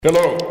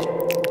Hello.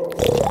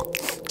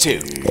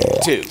 Two.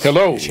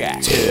 Hello.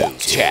 Chat. Two.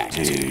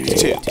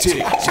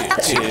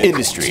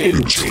 Industry.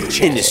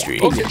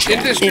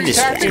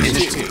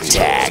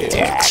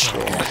 Tactics.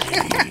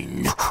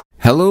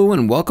 Hello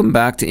and welcome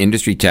back to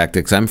Industry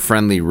Tactics. I'm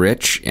Friendly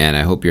Rich, and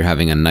I hope you're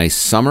having a nice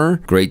summer.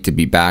 Great to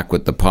be back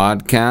with the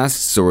podcast.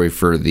 Sorry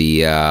for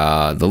the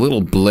little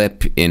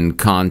blip in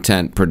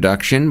content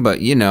production,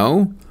 but you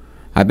know,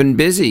 I've been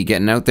busy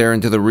getting out there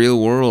into the real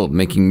world,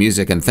 making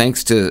music, and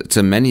thanks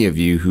to many of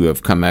you who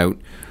have come out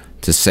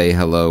to say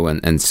hello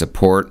and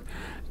support.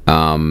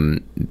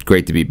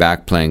 Great to be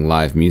back playing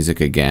live music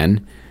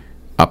again.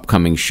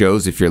 Upcoming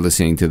shows, if you're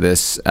listening to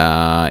this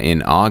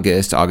in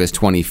August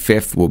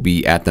 25th, will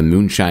be at the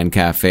Moonshine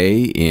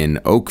Cafe in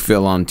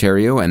Oakville,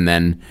 Ontario, and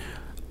then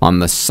on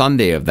the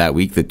Sunday of that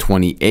week, the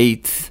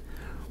 28th,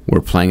 we're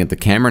playing at the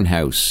Cameron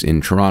House in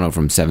Toronto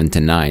from 7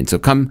 to 9. So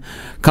come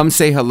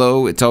say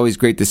hello. It's always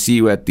great to see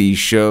you at these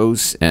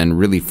shows and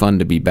really fun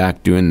to be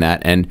back doing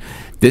that. And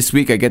this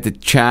week I get to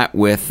chat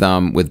with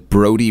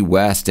Brodie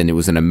West, and it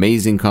was an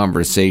amazing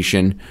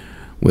conversation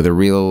with a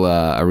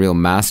real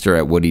master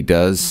at what he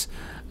does.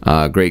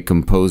 Great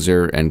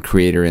composer and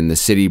creator in the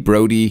city.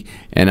 Brodie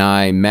and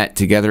I met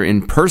together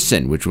in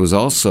person, which was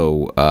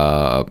also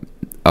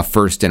a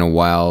first in a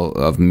while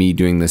of me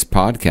doing this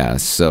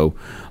podcast. So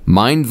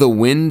mind the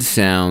wind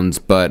sounds,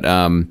 but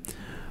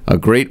a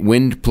great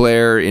wind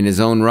player in his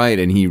own right,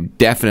 and he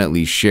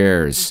definitely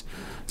shares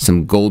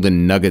some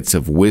golden nuggets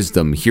of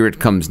wisdom. Here it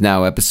comes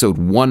now, episode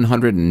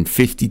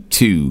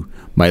 152,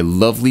 my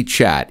lovely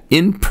chat,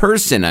 in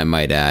person I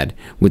might add,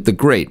 with the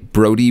great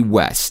Brodie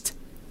West.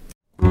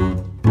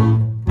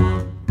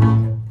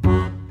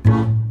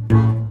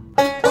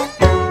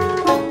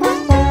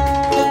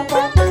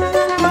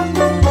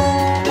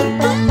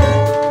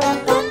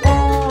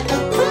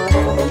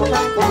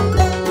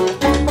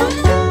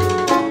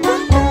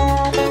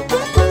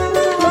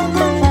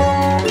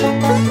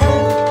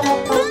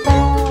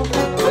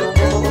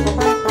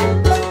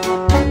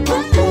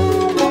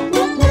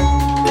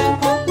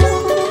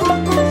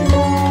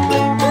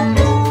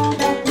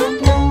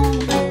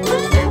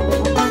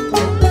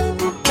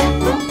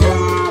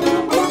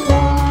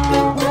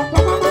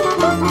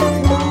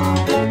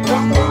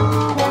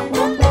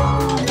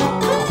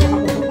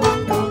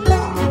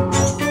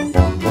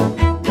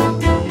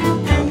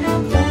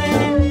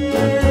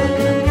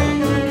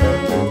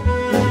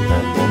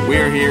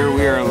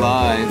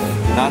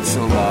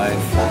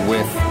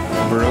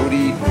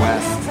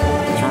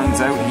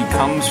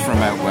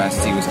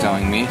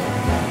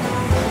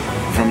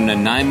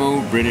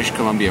 British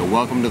Columbia.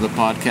 Welcome to the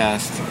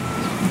podcast,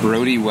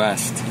 Brodie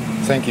West.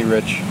 Thank you,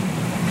 Rich.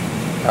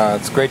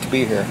 It's great to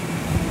be here.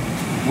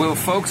 Will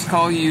folks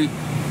call you,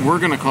 we're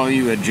going to call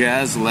you a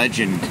jazz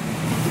legend.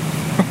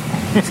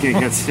 Just going to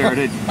get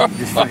started.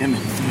 Just fucking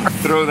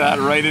throw that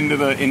right into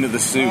the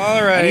soup.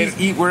 All right.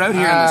 We're out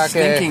here in the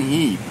stinking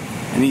heat,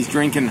 and he's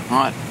drinking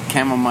hot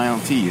chamomile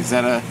tea. Is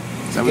that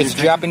what it's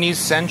Japanese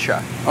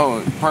sencha.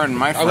 Oh, pardon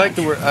my French. I like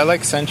the word. I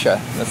like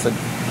sencha. That's a.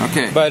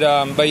 Okay.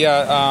 But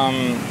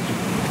yeah.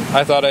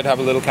 I thought I'd have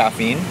a little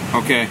caffeine.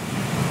 Okay.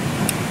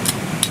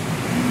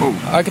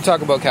 Oh. I could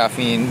talk about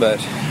caffeine,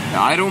 but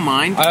I don't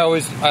mind.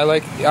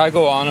 I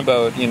go on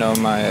about,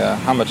 my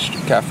how much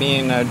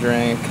caffeine I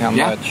drink, how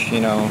much,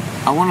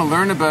 I want to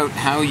learn about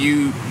how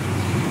you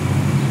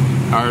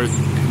are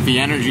the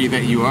energy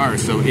that you are.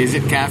 So is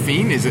it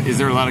caffeine? Is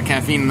there a lot of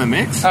caffeine in the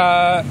mix?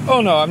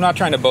 Oh no, I'm not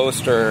trying to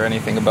boast or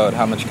anything about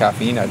how much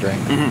caffeine I drink.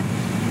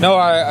 Mm-hmm. No,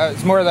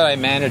 it's more that I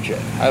manage it.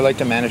 I like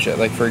to manage it.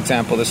 Like, for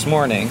example, this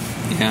morning.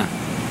 Yeah.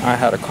 I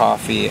had a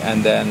coffee,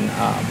 and then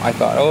I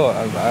thought,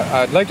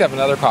 I'd like to have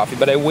another coffee,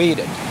 but I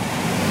waited.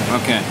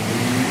 Okay.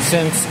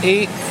 Since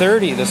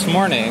 8:30 this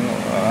morning,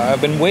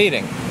 I've been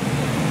waiting.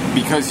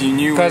 Because you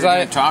knew we were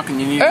going to talk, and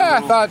you needed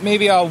I thought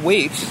maybe I'll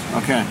wait.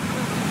 Okay.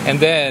 And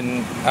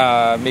then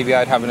maybe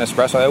I'd have an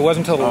espresso. It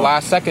wasn't until the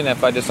last second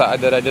I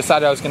decided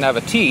I was going to have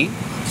a tea.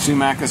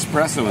 Sumac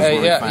espresso is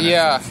where we find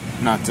ourselves.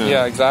 Not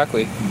to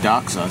exactly.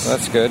 dox us.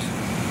 That's good.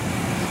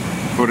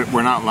 But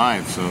we're not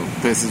live, so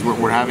this is what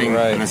we're having,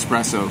 an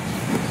espresso.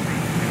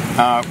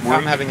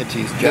 I'm having a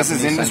tea. This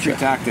is Industry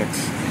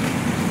Tactics.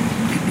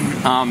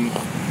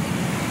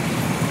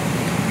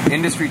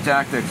 Industry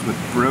Tactics with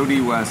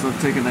Brodie West. Let's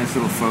take a nice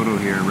little photo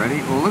here.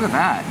 Ready? Oh, look at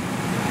that.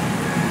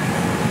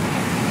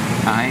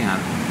 Hang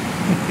on.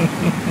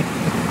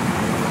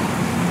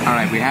 All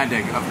right, we had to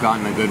have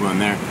gotten a good one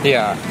there.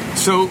 Yeah.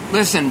 So,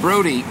 listen,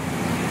 Brodie,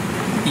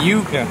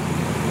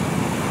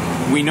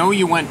 we know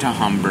you went to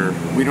Humber.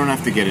 We don't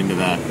have to get into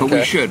that, but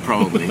we should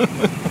probably.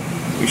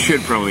 We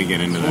should probably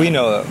get into that. We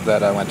know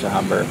that I went to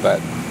Humber, but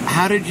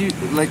how did you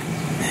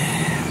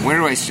where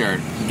do I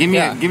start? Give me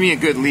a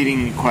good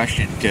leading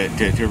question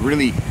to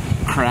really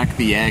crack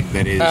the egg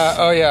that is.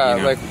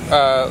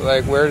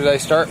 Like where did I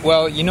start?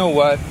 Well, you know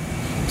what?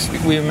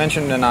 We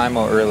mentioned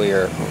Nanaimo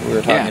earlier. We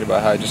were talking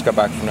about how I just got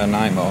back from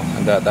Nanaimo,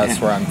 and that's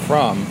where I'm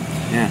from.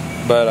 Yeah.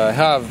 But I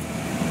have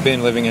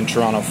been living in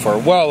Toronto for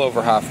well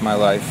over half my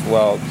life.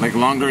 Well,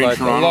 longer in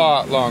Toronto? A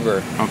lot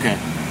longer. Okay.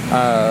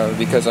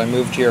 because I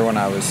moved here when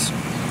I was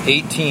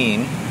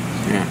 18,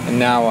 and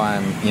now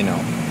I'm,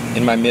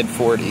 in my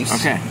mid-40s.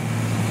 Okay.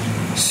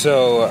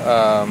 So,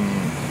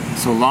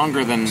 So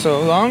longer than...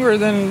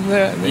 You've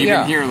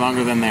been here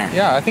longer than there.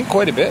 Yeah, I think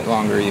quite a bit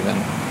longer even.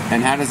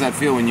 And how does that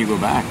feel when you go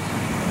back?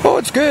 Oh,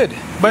 it's good,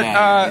 but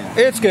Yeah.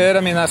 it's good.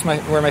 I mean, that's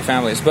where my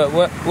family is. But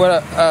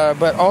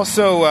but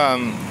also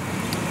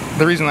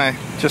the reason I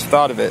just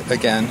thought of it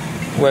again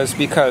was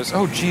because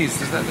I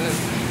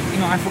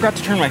forgot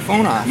to turn my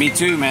phone off. Me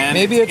too, man.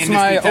 Maybe it's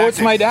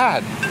my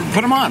dad.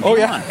 Put him on. Oh, Put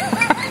him yeah. on.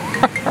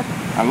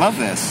 I love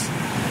this.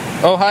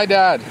 Oh, hi,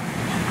 Dad.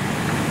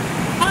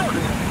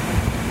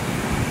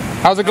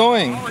 How's it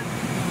going? He's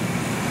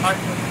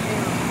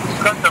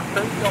got the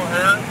facial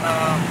hair.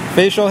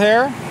 Facial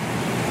hair?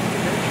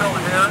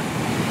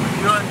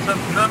 You're in some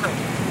trimming.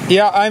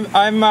 Yeah,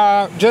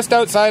 I'm just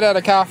outside at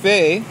a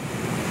cafe,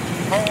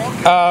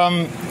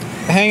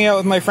 hanging out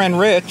with my friend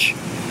Rich.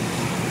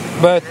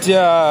 But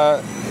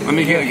Let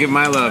me give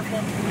my love.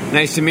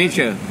 Nice to meet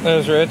you.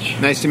 there's Rich.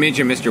 Nice to meet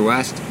you, Mr.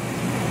 West.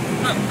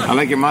 I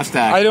like your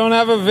mustache. I don't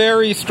have a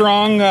very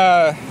strong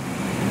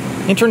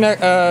internet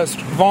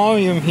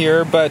volume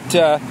here, but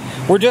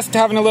we're just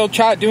having a little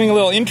chat, doing a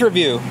little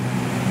interview.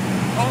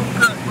 Oh,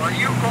 good. Well,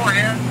 you go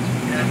ahead,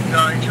 and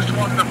I just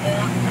wanted to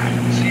phone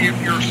and see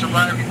if you're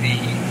surviving the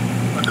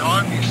heat. But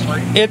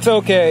obviously, It's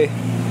okay.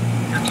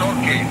 it's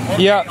okay.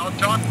 Okay, Yeah, I'll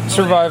talk to you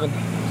surviving.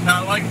 later.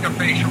 I like the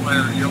facial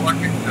hair. You're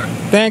looking good.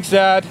 Thanks,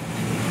 Dad.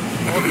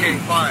 Okay,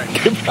 bye.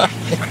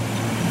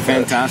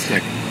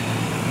 Fantastic.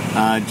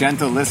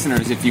 Gentle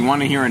listeners, if you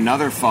want to hear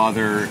another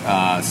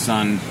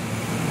father-son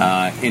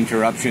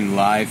interruption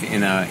live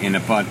in a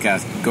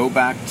podcast, go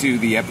back to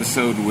the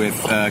episode with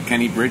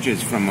Kenny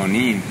Bridges from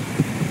Moneen,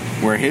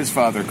 where his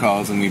father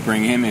calls and we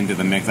bring him into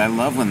the mix. I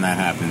love when that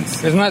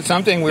happens. Isn't that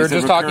something? We were It's a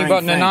just talking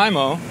about recurring thing.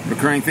 Nanaimo.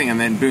 Recurring thing, and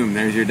then boom,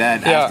 there's your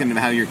dad Yeah. asking him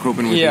how you're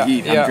coping with Yeah, the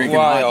heat. I'm yeah, drinking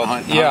wild.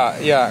 hot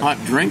hot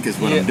drink is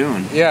what I'm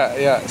doing.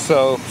 Yeah.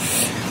 So,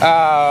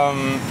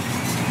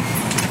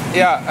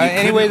 You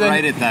anyway, couldn't then.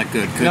 write it that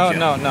good, could you?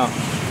 No.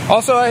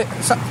 Also, I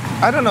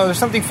don't know. There's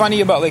something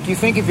funny about you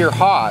think if you're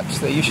hot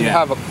that you should Yeah.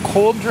 have a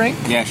cold drink,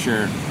 Yeah,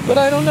 sure. but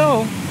I don't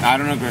know. I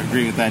don't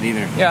agree with that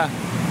either. Yeah.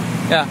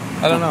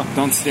 I don't know.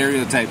 Don't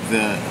stereotype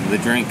the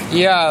drink.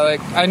 Yeah,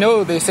 I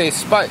know they say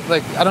spice.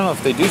 I don't know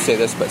if they do say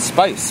this, but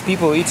spice.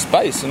 People eat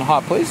spice in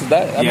hot places.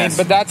 I mean,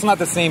 but that's not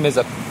the same as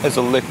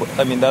a liquid.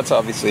 I mean, that's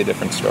obviously a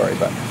different story,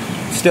 but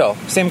still,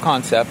 same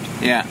concept.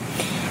 Yeah.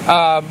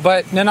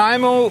 But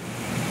Nanaimo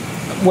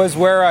was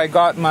where I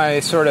got my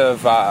sort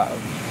of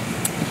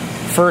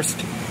first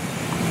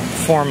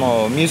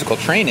formal musical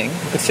training.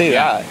 I could say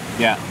that.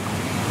 Yeah.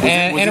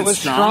 And it was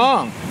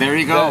strong. There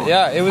you go.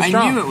 Yeah, it was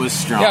strong. I knew it was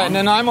strong. Yeah,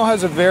 Nanaimo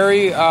has a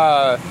very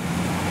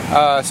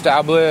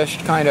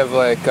established kind of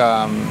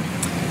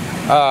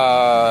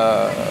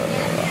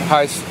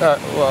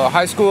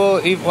high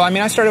school. Well, I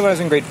mean, I started when I was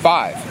in grade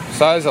 5,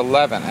 so I was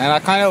 11, and I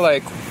kind of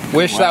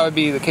wish that would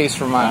be the case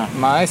for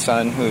my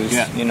son, who's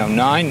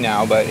 9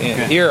 now. But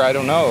here, I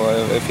don't know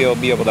if he'll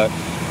be able to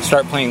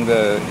start playing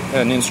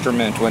an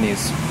instrument when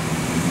he's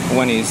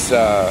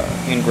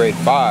in grade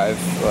 5.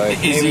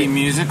 Is he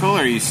musical, or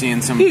are you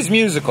seeing some... He's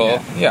musical,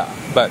 yeah.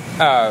 But,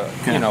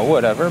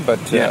 whatever.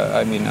 But,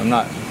 I mean, I'm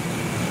not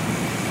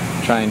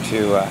trying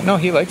to... no,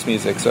 he likes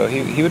music, so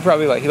he would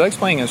probably he likes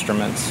playing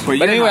instruments.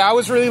 But anyway, I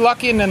was really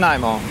lucky in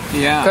Nanaimo.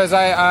 Yeah. Because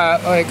I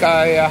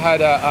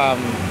had a...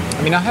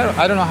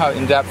 I don't know how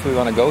in-depth we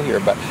want to go here,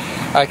 but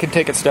I could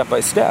take it step by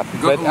step.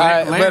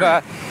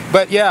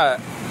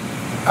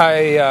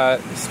 I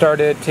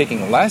started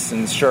taking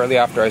lessons shortly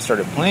after I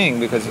started playing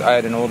because I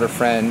had an older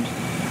friend,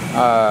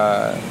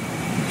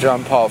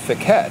 John Paul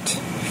Fiquette,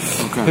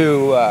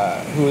 who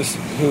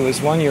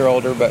was 1 year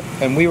older,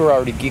 and we were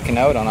already geeking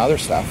out on other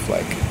stuff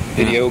like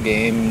video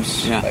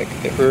games, like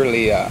the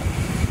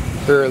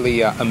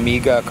early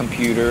Amiga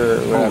computer,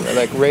 or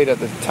whatever, right at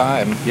the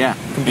time. Yeah,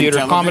 computer,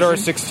 Commodore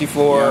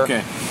 64. Yeah,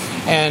 okay.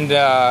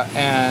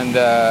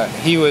 And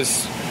he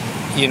was,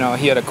 he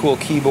had a cool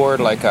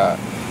keyboard like a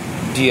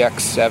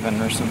DX7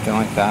 or something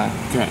like that.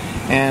 Okay.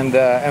 And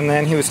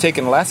then he was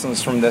taking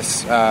lessons from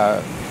this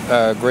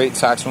great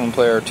saxophone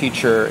player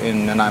teacher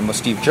in Nanaimo,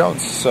 Steve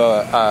Jones.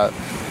 So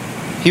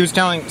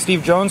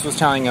Steve Jones was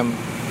telling him,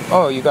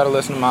 "Oh, you got to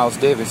listen to Miles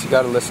Davis. You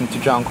got to listen to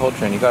John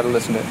Coltrane. You got to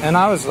listen to." And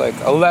I was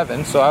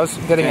 11, so I was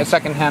getting a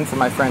second hand from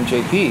my friend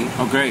JP.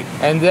 Oh, great.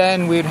 And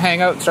then we'd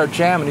hang out and start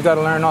jamming. You got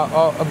to learn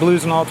all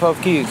blues in all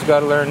 12 keys. You got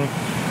to learn,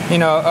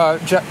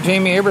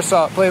 Jamie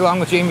Aebersold. Play along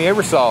with Jamie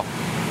Aebersold.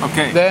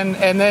 Okay.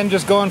 Then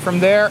just going from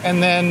there, as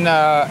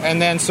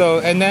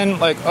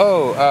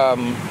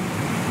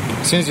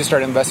soon as you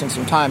start investing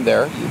some time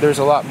there's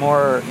a lot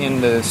more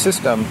in the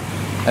system,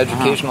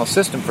 educational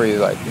system for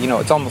you.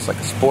 It's almost like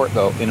a sport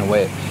though in a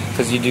way,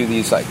 because you do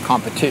these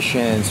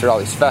competitions. There are all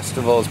these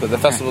festivals, but the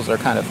festivals are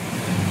kind of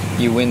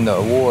you win the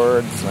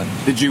awards. And,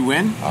 did you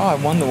win? Oh, I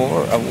won the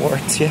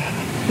awards. Yeah,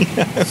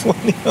 I won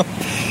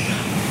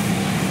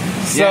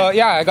So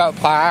I got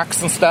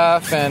plaques and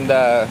stuff, and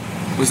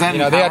was that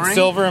they had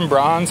silver and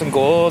bronze and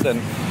gold,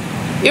 and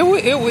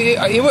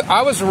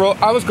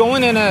I was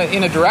going in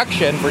a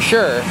direction for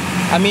sure.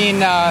 I mean,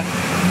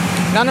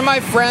 none of my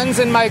friends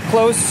in my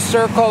close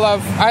circle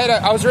of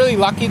I was really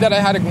lucky that I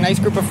had a nice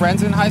group of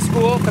friends in high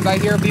school, because I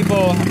hear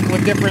people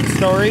with different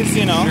stories,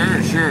 you know.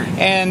 Sure.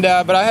 And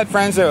but I had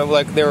friends that were,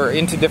 like, they were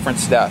into different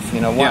stuff.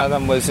 You know, one of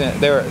them was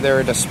they were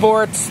into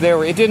sports.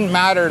 It didn't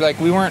matter. Like,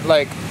 we weren't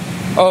like,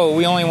 oh,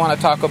 we only want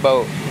to talk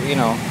about, you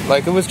know,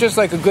 like, it was just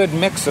like a good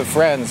mix of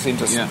friends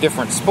into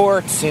different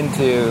sports,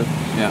 into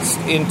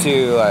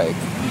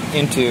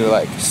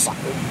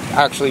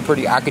actually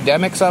pretty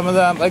academic, some of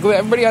them. Like,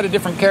 everybody had a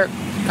different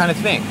kind of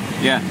thing.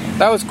 Yeah.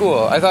 That was cool.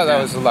 I thought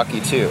that was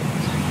lucky too.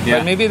 Yeah.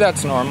 But maybe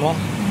that's normal,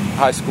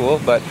 high school,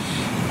 but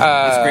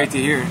it's great to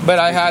hear. But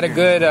I had a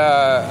good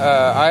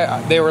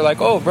they were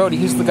like, "Oh, Brody,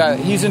 he's the guy.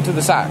 He's into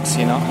the sax,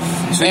 you know."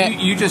 So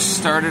you just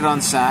started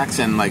on sax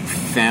and, like,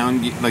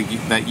 found like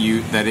that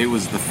it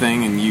was the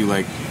thing, and you,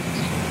 like.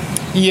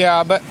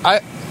 Yeah, but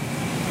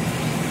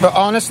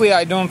honestly,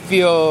 I don't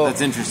feel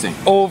that's interesting.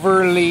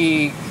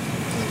 Overly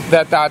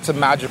that's a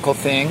magical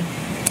thing.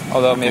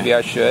 Although maybe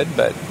I should,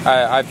 but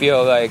I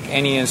feel like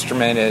any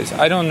instrument is.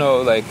 I don't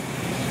know, like,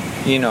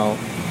 you know,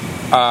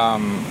 I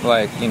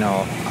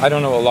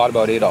don't know a lot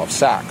about Adolphe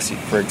Sax,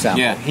 for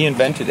example. Yeah. He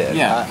invented it.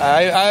 Yeah.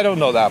 I don't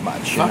know that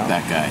much. Fuck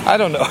that guy. I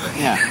don't know.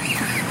 Yeah.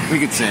 We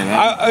could say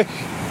that.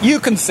 You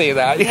can say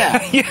that.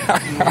 Yeah.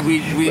 Yeah. We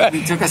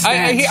took a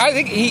stance. I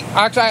think he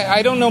actually.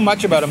 I don't know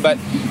much about him, but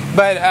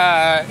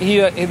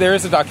there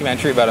is a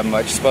documentary about him,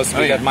 which is supposed to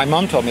be good. My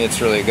mom told me it's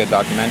really a good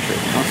documentary.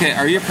 Okay,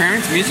 are your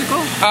parents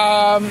musical?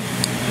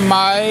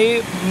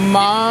 My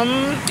mom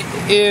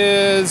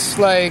is,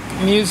 like,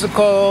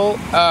 musical,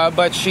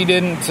 but she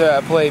didn't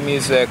play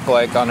music,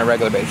 like, on a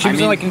regular basis. She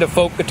was like into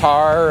folk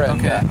guitar. And,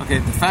 okay.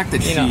 The fact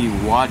that she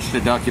watched a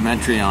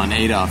documentary on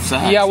Adolphe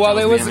Sax. Yeah, well,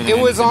 it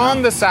was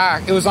on the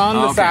sax. It was on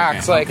the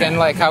sax, and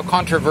like how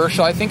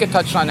controversial. I think it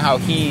touched on how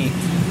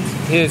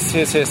his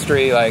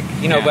history, like,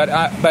 you know.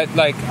 But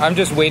like, I'm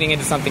just wading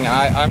into something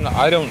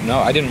I don't know.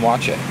 I didn't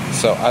watch it,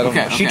 so I don't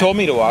know. She told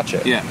me to watch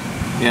it.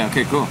 Yeah,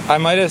 okay, cool. I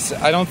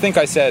don't think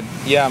I said,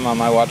 yeah,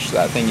 Mom, I watched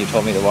that thing you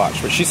told me to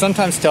watch. But she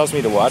sometimes tells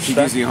me to watch She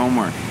gives you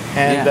homework.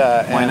 And,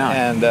 why not?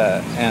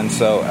 And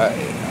so,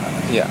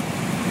 yeah.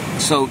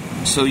 So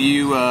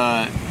you...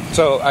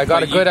 So I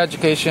got a good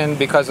education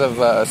because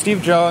of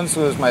Steve Jones,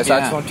 who was my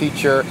saxophone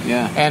teacher,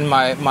 and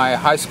my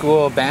high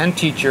school band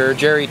teacher,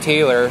 Jerry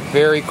Taylor,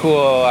 very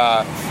cool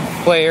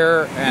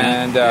player,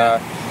 and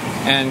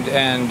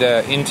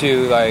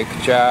into, like,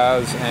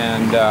 jazz,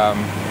 and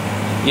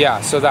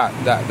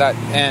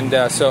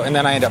so and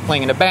then I ended up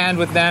playing in a band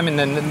with them, and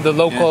then the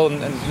local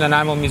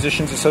Nanaimo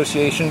Musicians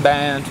Association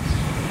band,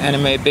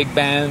 NMA big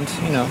band,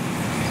 you know.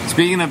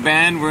 Speaking of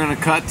band, we're going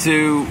to cut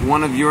to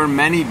one of your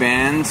many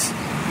bands,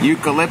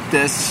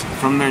 Eucalyptus,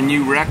 from their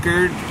new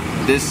record.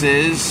 This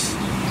is...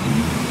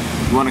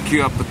 You want to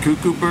cue up the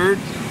Cuckoo Bird?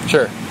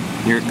 Sure.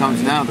 Here it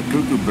comes now, the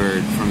Cuckoo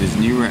Bird from his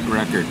new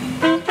record.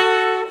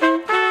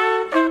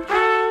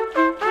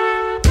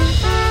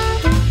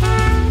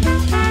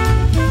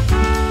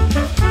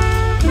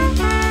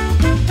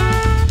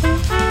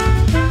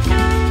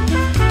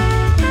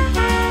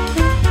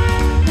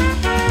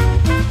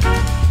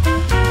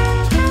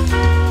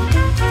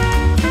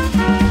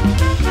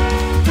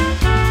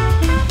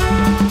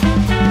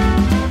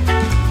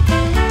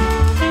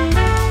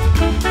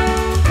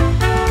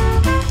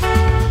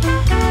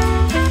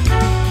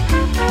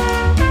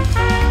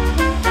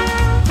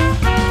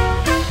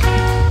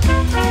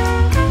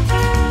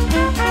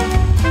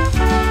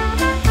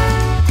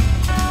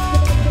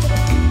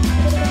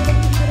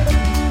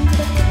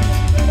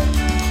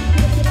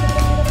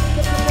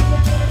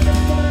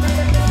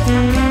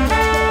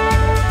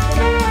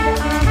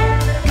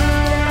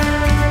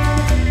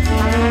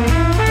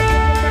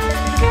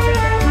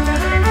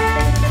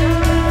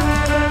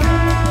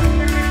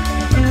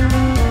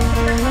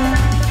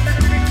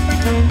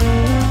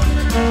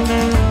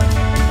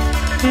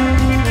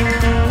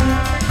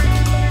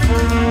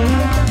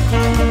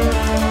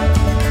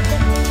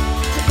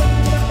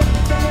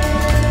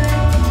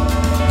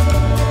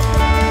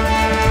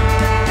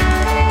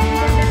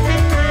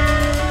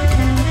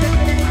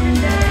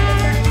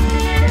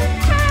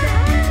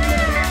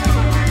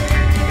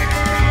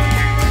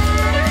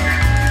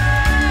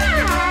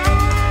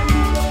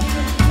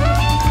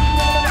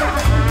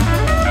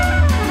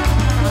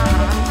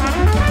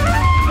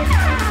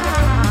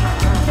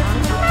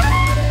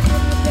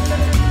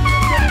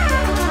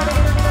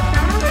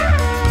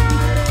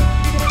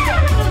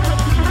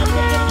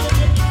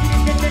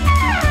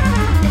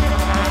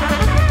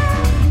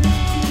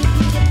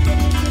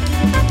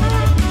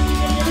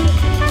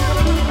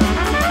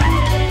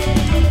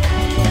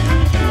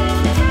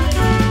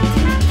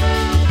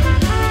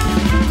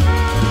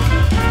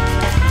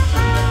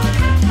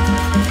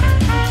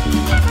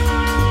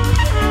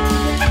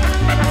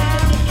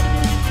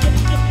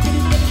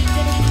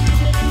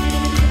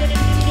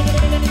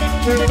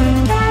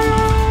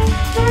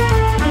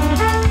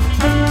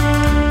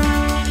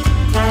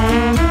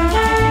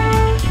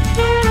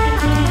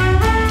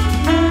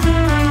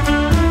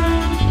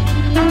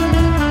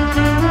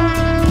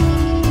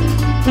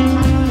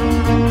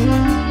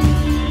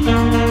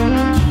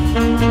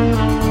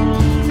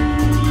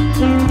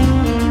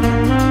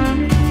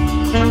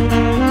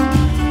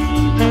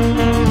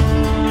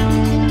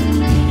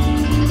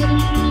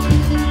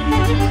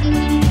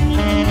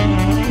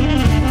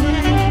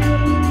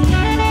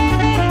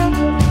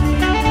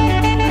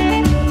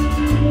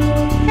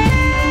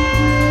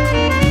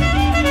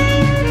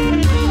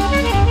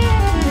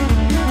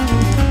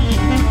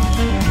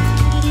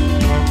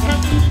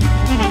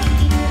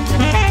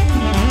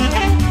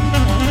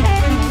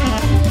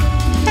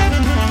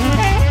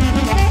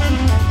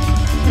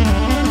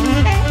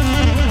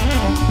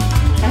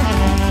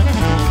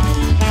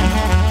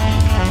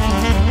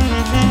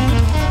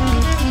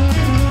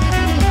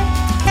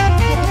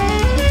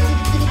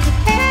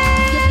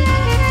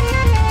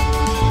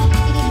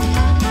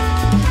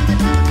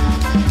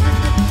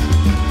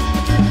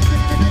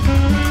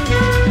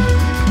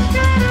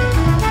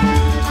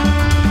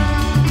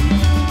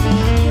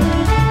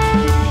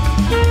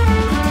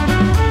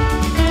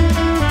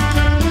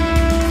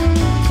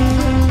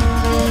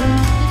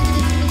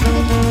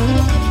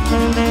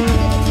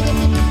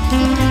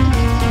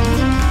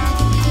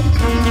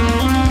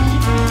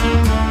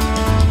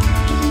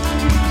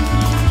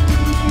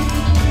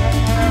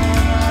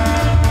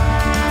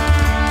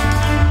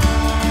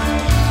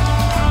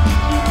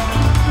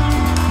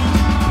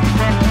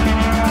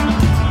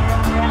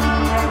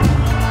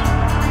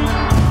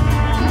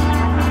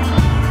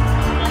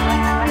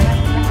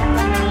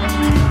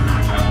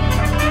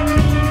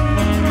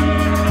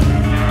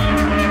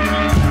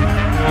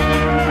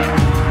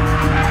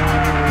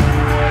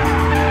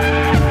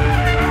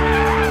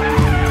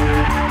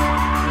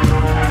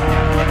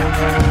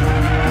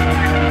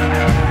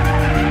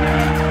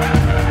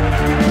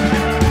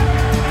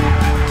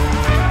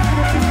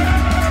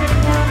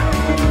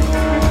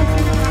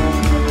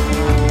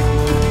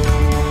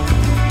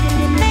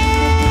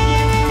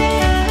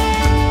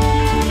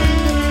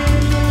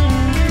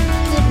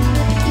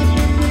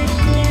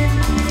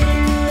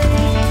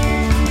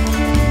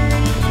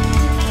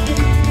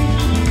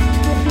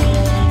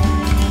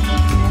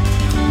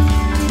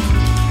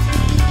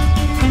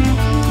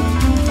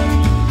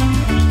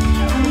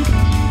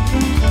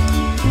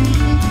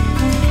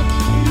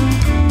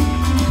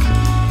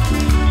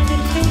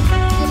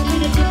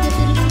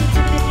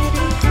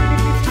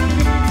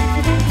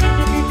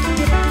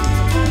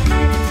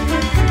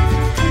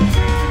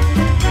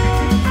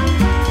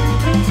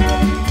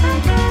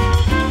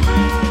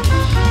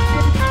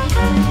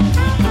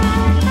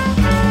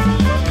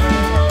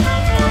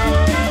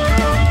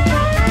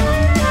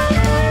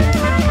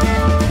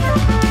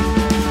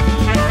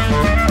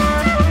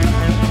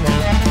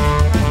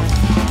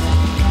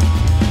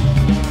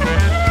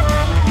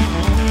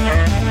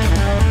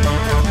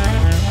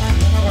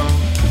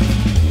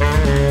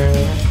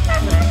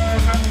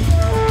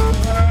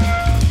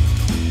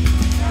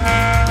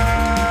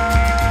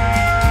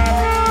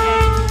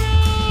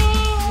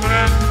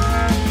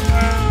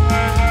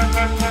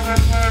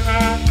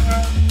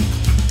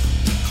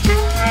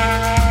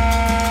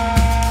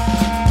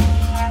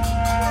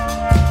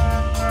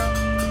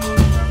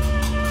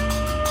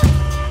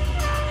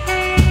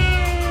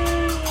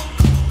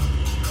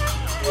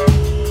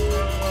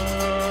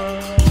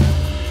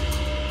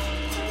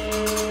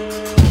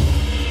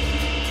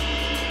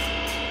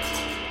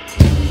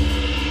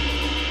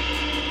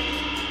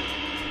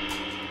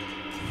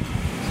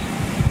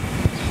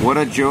 What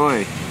a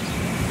joy.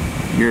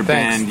 Your Thanks,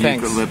 band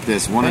thanks.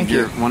 Eucalyptus, Thank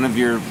you. one of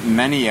your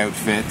many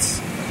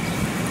outfits.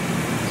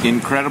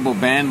 Incredible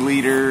band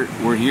leader.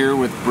 We're here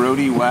with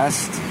Brody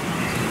West.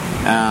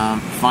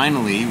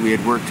 Finally, we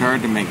had worked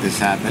hard to make this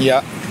happen.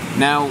 Yeah.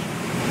 Now,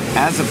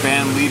 as a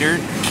band leader,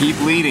 keep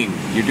leading.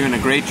 You're doing a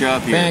great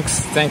job here.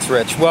 Thanks,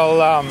 Rich.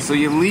 Well, So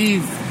you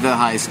leave the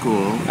high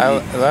school. I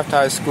left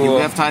high school. You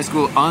left high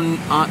school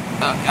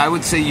I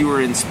would say you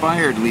were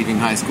inspired leaving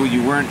high school.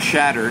 You weren't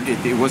shattered.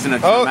 It wasn't a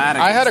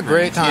traumatic I had a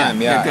great experience.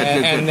 time. Yeah,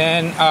 good. And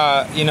then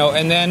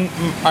and then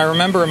I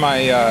remember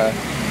my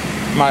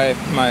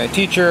my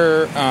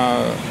teacher,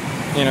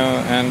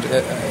 and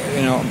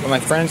my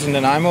friends in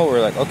Nanaimo were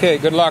like, okay,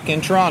 good luck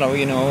in Toronto.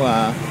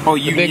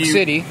 The big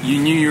city. You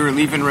knew you were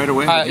leaving right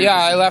away. Yeah,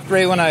 I left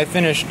right when I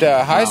finished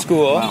high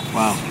school.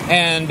 Wow.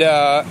 And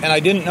I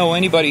didn't know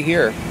anybody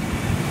here.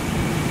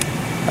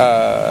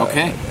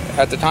 Okay.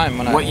 At the time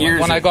when What year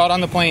is when I it? got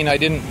on the plane, I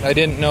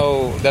didn't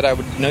know that I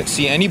would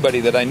see anybody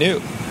that I knew.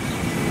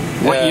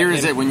 What year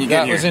is it when you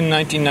get here? That was in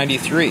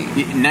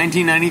 1993.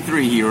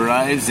 1993. He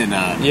arrives in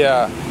a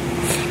Yeah,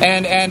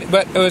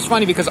 but it was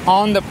funny because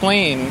on the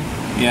plane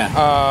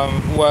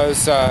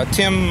was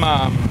Tim,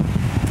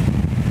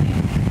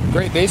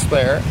 great bass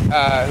player,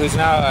 who's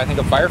now I think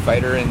a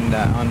firefighter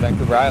on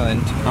Vancouver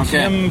Island. Okay.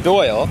 Tim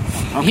Doyle.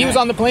 Okay. He was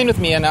on the plane with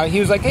me, and he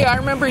was like, "Hey, I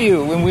remember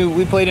you when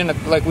we played in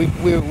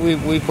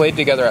we played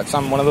together at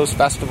one of those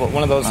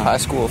high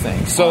school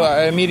things." So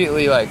I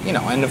immediately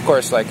and of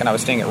course and I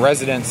was staying at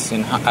residence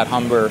at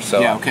Humber,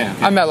 so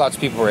I met lots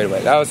of people right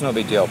away. That was no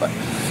big deal, but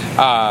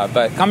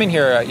coming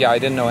here, I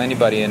didn't know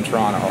anybody in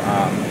Toronto.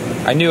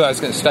 I knew I was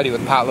going to study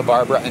with Pat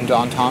LaBarbera and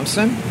Don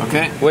Thompson,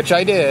 which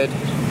I did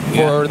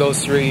for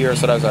those 3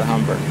 years that I was at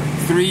Humber.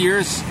 3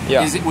 years?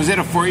 Yeah. Was it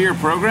a 4-year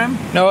program?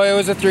 No, it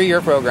was a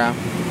 3-year program.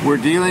 We're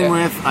dealing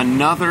with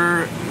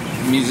another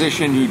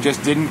musician who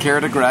just didn't care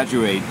to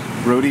graduate,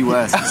 Brody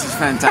West. This is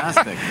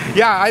fantastic.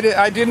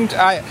 I didn't.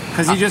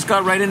 Because he just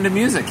got right into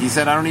music. He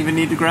said, I don't even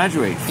need to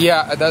graduate.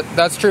 Yeah,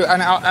 that's true.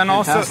 And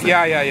also, that's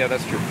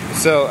true.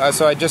 So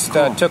I just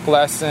took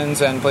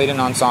lessons and played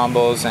in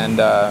ensembles and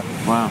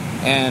wow.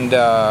 And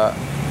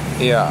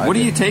what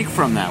do you take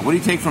from that? What do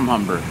you take from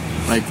Humber?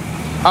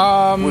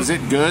 Was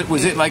it good?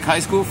 Was it like high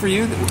school for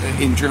you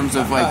in terms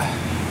of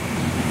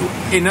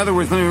in other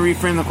words, let me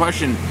reframe the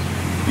question.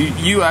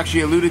 You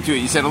actually alluded to it.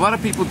 You said a lot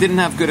of people didn't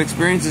have good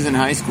experiences in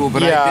high school,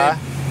 but I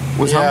did.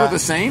 Was Humber the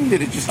same?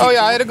 Did it just?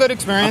 I had a good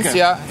experience. Okay.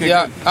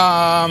 Yeah.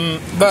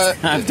 But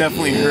I've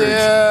definitely heard.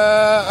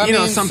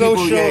 Yeah, some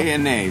people yay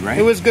and nay, right?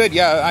 It was good.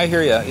 Yeah, I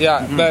hear you.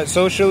 Yeah, but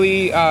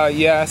socially,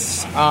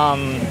 yes.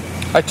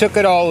 I took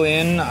it all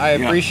in. I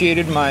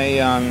appreciated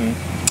my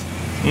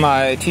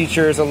my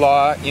teachers a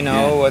lot.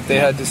 What they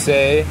had to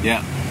say.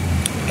 Yeah.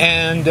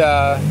 And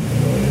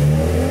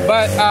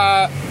but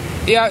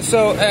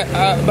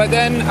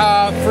then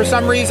for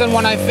some reason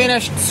when I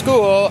finished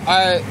school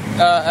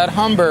at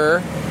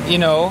Humber,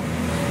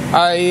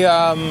 I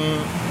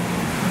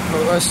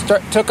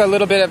took a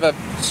little bit of a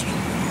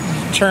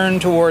turn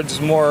towards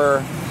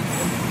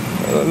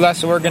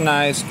less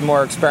organized,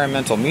 more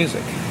experimental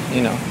music.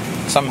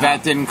 Somehow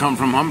That didn't come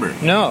from Humber.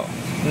 No.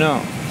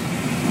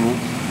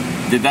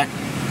 Did that?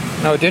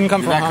 No, it didn't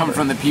come Did from that Humber. come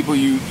from the people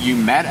you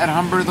met at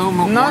Humber, though?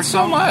 Not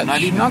so much.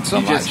 Not even. Not so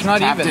you just much. Not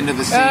tapped even. into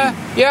the scene.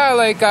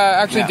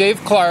 Actually,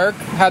 Dave Clark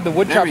had the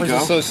There we Woodchoppers go.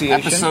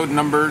 Association. Episode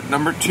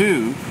number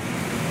 2.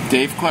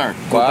 Dave Clark.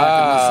 Go Wow, back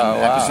and listen.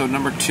 wow. Episode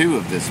number 2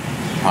 of this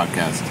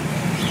podcast.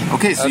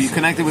 Okay, so you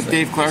connected with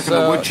Dave Clark and the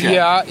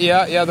Woodshop.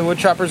 Yeah, the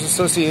Woodchoppers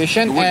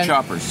Association. The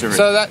Woodchoppers, sorry.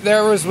 So that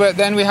there was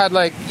then we had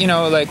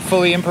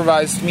fully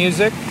improvised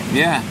music.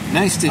 Yeah,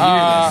 nice to hear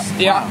this.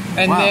 Yeah,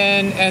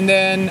 Wow. and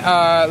then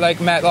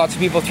met lots of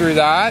people through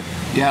that.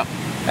 Yeah.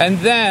 And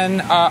then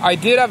I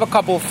did have a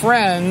couple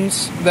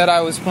friends that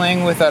I was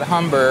playing with at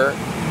Humber,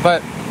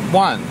 but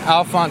one,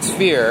 Alphonse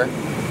Fear,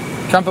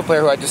 trumpet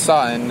player who I just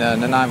saw in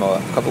Nanaimo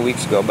a couple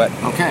weeks ago. But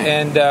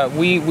and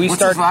we What's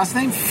started. his last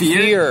name?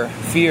 Fear.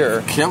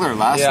 Killer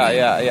last name.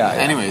 Yeah.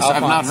 Anyways,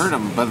 Alphonse. I've not heard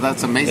him, but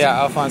that's amazing.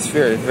 Yeah, Alphonse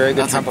Fear, very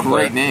good That's a trumpet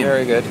great player. name.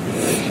 Very good.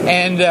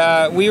 And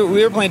we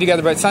were playing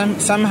together, but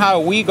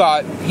somehow he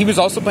was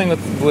also playing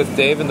with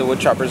Dave in the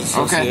Woodchoppers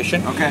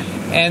Association. Okay.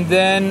 And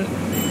then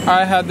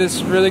I had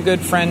this really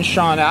good friend,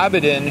 Sean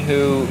Abaddon,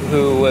 who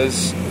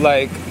was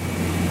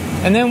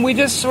and then we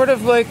just sort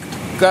of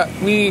got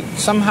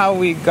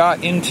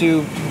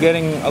into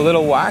getting a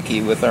little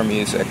wacky with our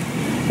music,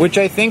 which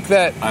I think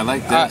that I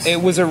like this.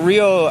 It was a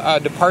real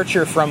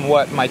departure from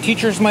what my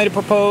teachers might have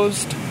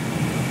proposed,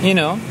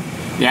 Yeah.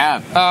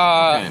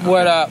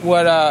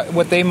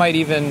 what they might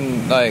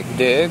even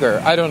dig,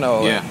 or I don't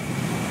know. Yeah.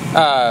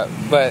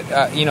 But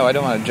I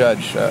don't want to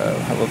judge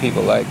what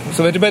people like.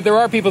 So, but there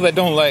are people that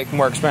don't like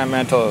more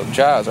experimental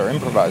jazz or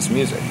improvised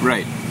music.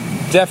 Right.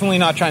 Definitely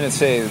not trying to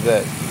say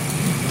that.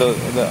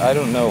 I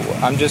don't know.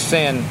 I'm just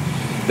saying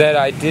that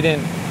I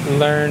didn't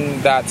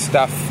learn that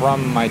stuff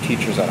from my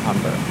teachers at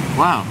Humber.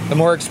 Wow. The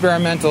more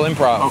experimental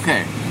improv.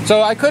 Okay.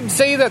 So I could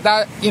say that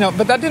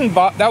but that didn't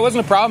that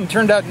wasn't a problem.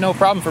 Turned out no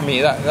problem for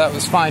me. That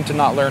was fine to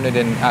not learn it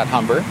at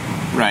Humber.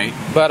 Right.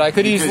 But I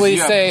could easily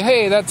say,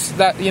 hey,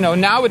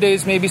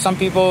 nowadays maybe some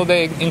people,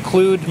 they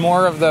include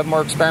more of the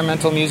more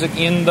experimental music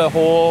in the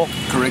whole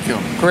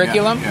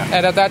curriculum. Yeah.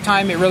 And at that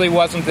time, it really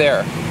wasn't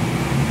there.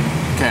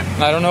 Okay.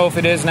 I don't know if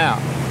it is now.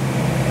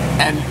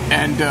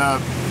 And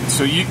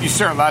so you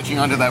start latching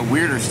onto that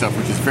weirder stuff,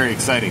 which is very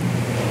exciting.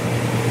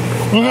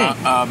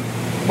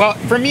 Mm-hmm. Well,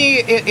 for me,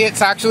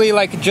 it's actually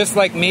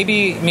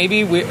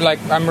maybe like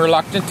I'm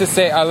reluctant to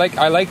say I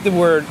like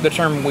the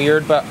term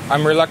weird, but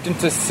I'm reluctant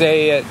to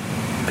say it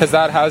because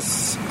that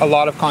has a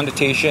lot of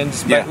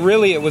connotations. But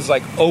really, it was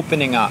like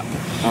opening up.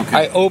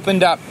 Okay. I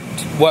opened up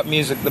what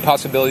the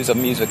possibilities of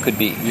music could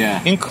be,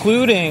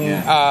 including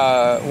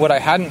what I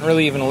hadn't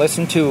really even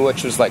listened to,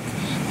 which was like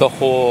the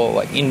whole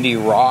like indie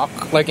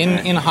rock. Like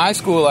in high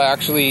school, I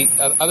actually,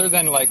 other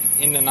than like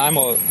in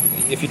Nanaimo,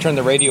 if you turn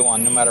the radio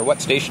on, no matter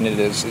what station it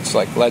is, it's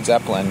like Led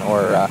Zeppelin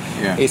or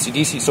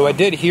AC/DC. So I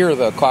did hear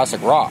the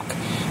classic rock,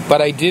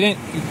 but I didn't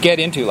get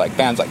into like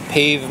bands like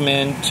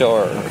Pavement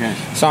or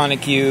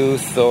Sonic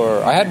Youth.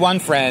 Or I had one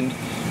friend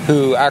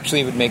who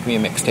actually would make me a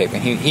mixtape,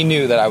 and he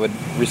knew that I would.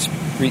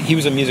 He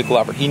was a music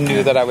lover. He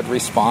knew that I would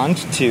respond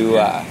to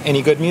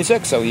any good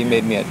music, so he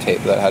made me a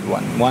tape that had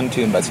one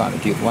tune by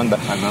Sonic Youth, one.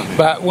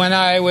 But when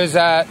I was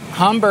at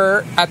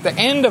Humber, at the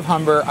end of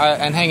Humber,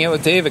 and hanging out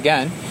with Dave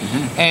again,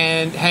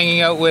 and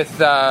hanging out with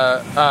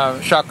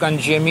Shotgun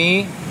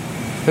Jimmy,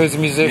 who's a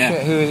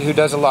musician who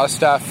does a lot of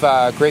stuff,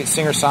 great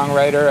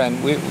singer-songwriter,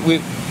 and we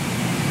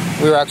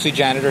were actually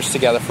janitors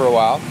together for a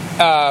while.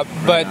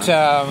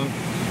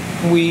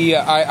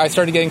 I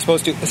started getting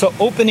exposed to, so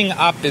opening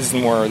up is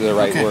more the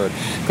right word,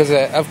 because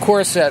of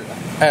course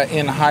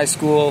in high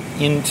school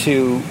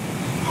into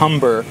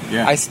Humber,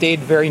 I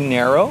stayed very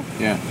narrow.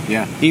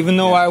 Even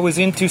though I was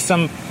into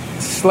some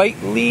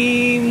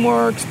slightly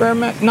more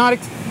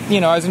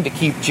I was into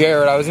Keith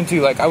Jarrett. I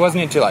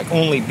wasn't into like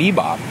only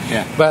bebop.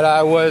 But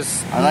I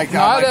was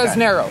not as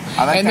narrow.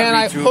 And then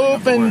I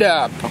opened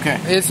up.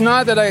 It's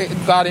not that I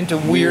got into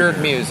weird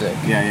music.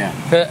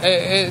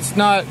 It's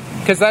not,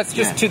 because that's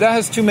just that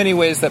has too many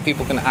ways that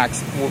people can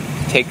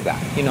take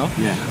that.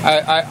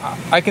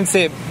 I can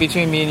say it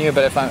between me and you,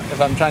 but if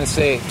I'm trying to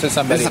say it to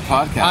somebody, this is a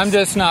podcast. I'm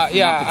just not.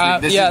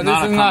 This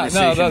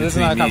is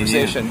not a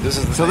conversation. This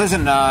is so.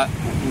 Listen,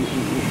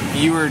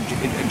 you were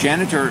a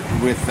janitor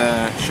with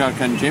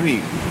Shotgun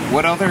Jimmy.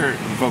 What other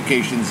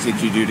vocations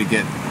did you do to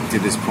get to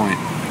this point?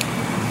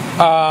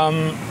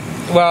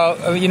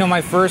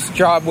 My first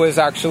job was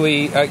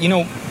actually,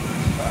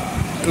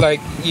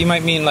 like you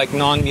might mean like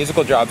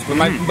non-musical jobs,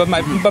 but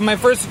my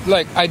first,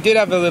 like, I did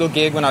have a little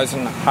gig when I was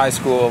in high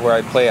school where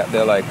I play at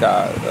the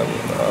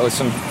with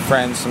some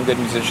friends, some good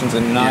musicians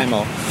in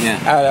Nanaimo,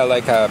 at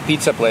a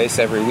pizza place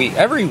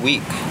every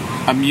week.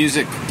 A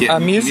music gig.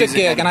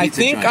 And I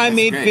think I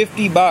made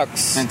 $50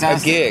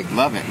 Fantastic. a gig.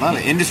 Love it.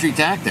 Industry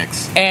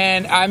tactics.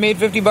 And I made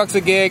 $50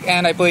 a gig,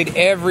 and I played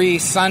every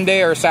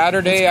Sunday or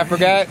Saturday. I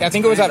forget. I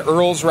think it was at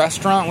Earl's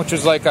Restaurant, which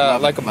was like a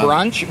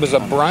brunch. It was a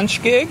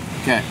brunch gig.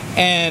 Okay.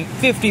 And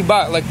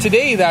 $50. Like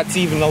today, that's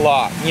even a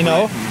lot.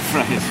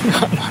 Right.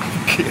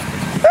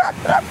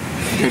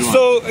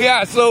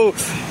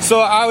 So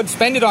I would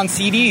spend it on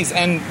CDs,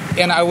 and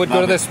I would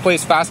go to this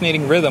place,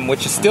 Fascinating Rhythm,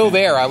 which is still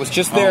there. I was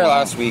just there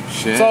last week.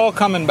 Shit. It's all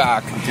coming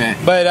back. Okay.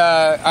 But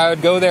I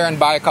would go there and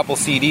buy a couple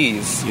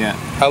CDs. Yeah.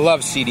 I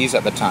loved CDs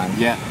at the time.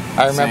 Yeah.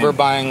 I remember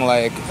buying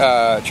like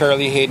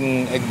Charlie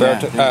Hayden,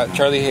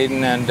 Charlie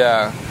Hayden, and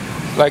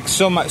like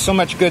so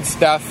much good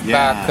stuff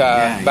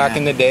back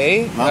in the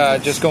day.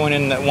 Just going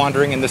in,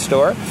 wandering in the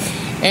store.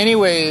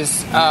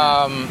 Anyways,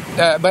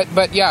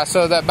 but yeah.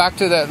 So back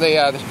to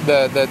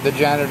the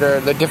janitor,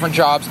 the different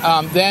jobs.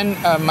 Then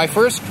my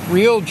first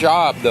real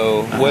job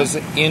though was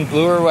in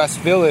Bloor West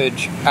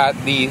Village at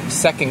the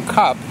Second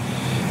Cup,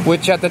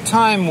 which at the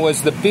time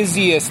was the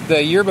busiest.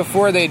 The year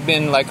before they'd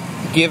been like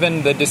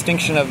given the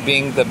distinction of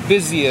being the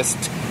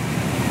busiest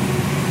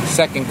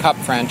Second Cup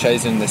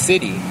franchise in the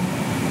city.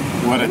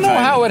 What a I don't know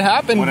how it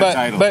happened,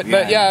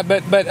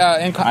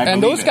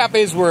 and those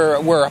cafes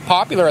were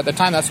popular at the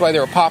time. That's why they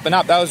were popping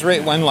up. That was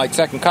right when like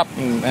Second Cup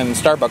and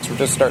Starbucks were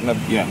just starting to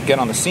get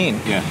on the scene.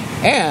 Yeah.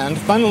 And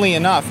funnily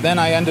enough, then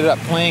I ended up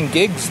playing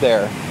gigs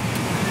there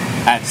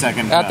at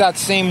Second Cup. At that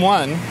same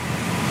one.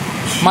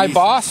 Jesus. My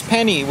boss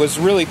Penny was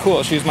really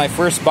cool. She was my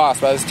first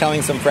boss. I was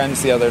telling some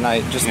friends the other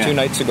night, just 2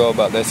 nights ago,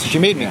 about this. She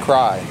made me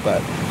cry,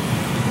 but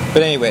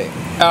anyway.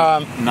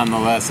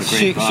 Nonetheless, a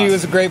great boss. She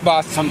was a great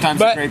boss.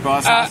 Sometimes a great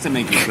boss has to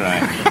make you cry.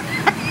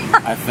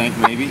 I think,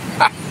 maybe.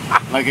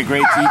 Like a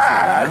great teacher,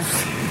 right?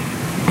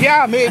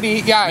 Yeah,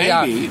 maybe.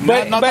 Yeah, maybe.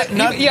 But not the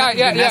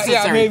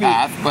necessary maybe.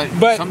 Path,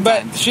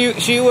 but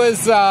she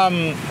was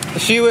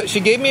she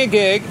gave me a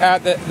gig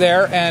at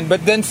there,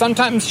 but then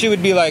sometimes she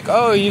would be like,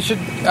 "Oh, you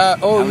should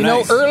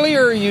nice.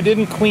 Earlier you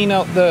didn't clean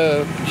out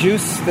the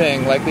juice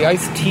thing, like the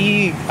iced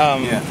tea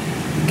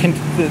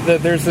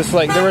there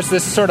was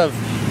this sort of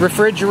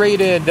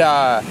refrigerated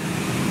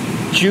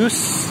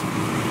juice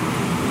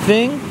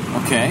thing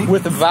Okay.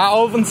 with a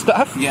valve and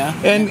stuff. Yeah.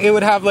 And it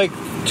would have like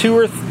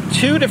two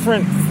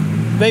different.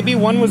 Maybe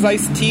one was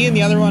iced tea and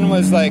the other one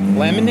was like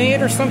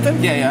lemonade or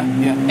something. Yeah.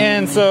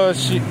 And so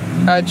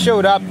I'd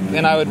showed up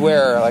and I would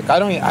wear like I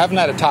haven't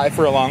had a tie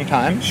for a long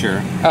time. Sure.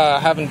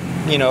 Haven't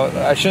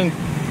I shouldn't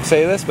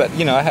say this, but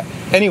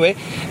anyway,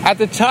 at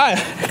the time,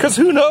 because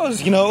who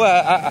knows,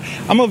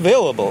 I'm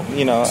available.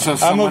 So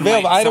I'm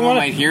available. I don't want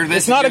might hear this.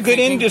 It's not a good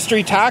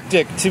industry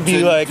tactic to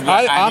be like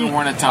I don't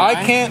want a tie.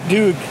 I can't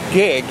do a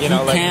gig. You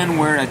can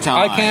wear a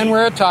tie. I can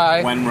wear a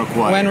tie when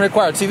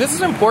required. See, this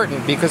is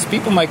important because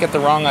people might get the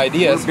wrong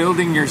ideas. We're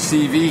building your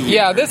CV here.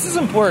 Yeah, this is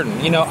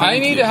important. I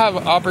need to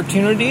have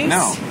opportunities.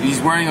 No,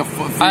 he's wearing a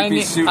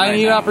three-piece suit I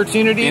need now,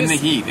 opportunities in the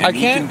heat. And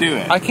he can do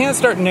it. I can't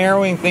start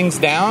narrowing things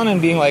down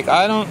and being like,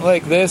 I don't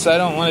like this. I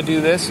don't want to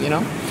do this.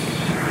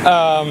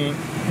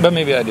 But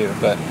maybe I do.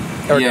 But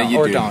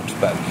don't.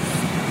 But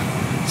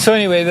so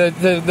anyway,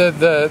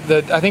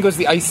 the I think it was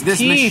the iced this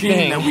tea machine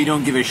thing that we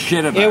don't give a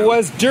shit about. It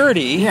was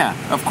dirty. Yeah,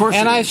 of course.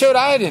 And it I is. showed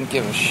I didn't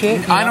give a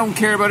shit. I don't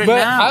care about it but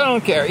now. I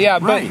don't care. Yeah,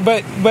 right.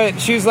 but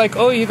she's like,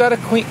 oh, you got to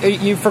clean.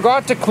 You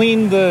forgot to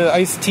clean the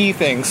iced tea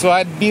thing. So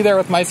I'd be there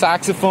with my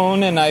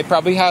saxophone, and I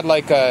probably had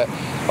like a.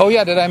 Oh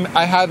yeah,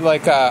 I had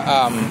like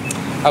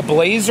a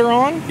blazer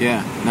on.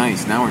 Yeah,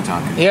 nice. Now we're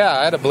talking. Yeah,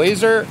 I had a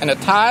blazer and a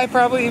tie,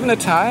 probably even a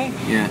tie.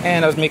 Yeah.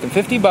 And I was making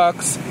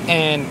 $50,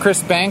 and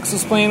Chris Banks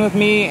was playing with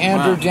me,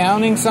 Andrew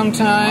Downing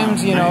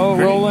sometimes, Great.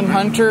 Roland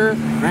Hunter.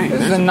 Great.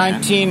 This is in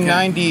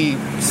 1990.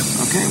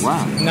 Okay,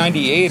 wow.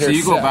 98 so or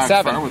you go back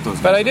 7. far with those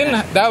But guys. I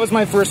didn't. That was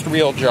my first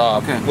real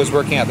job. Okay. Was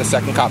working at the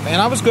Second Cop,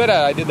 and I was good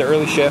at it. I did the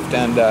early shift,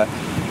 and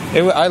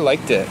I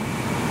liked it.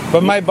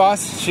 But my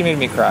boss, she made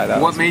me cry.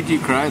 What made you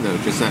cry though?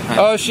 Just that.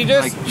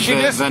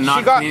 The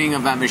not cleaning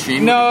of that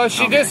machine. No,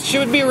 she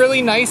would be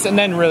really nice and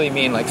then really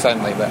mean, like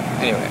suddenly. But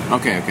anyway.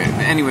 Okay.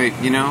 Anyway,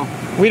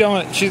 we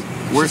don't. She's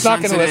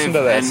not going to listen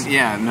to this.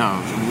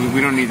 And we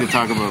don't need to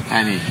talk about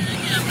Penny.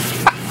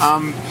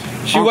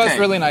 She was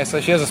really nice. So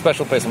she has a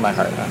special place in my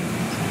heart.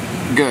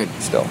 Good.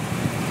 Still.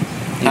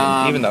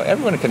 Even though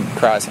everyone can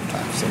cry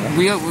sometimes.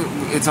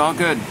 It's all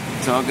good.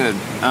 It's all good.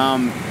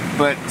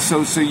 But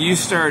so you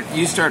start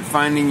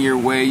finding your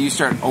way. You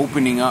start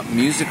opening up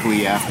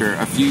musically after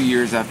a few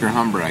years after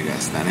Humber, I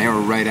guess. Then,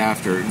 or right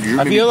after.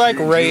 I feel like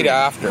right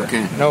after.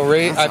 Okay. No,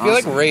 right. I feel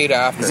like right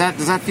after.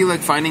 Does that feel like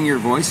finding your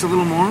voice a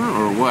little more,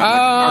 or what?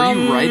 Are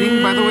you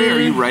writing? By the way, are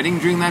you writing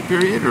during that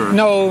period, or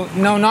no,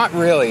 not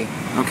really.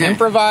 Okay.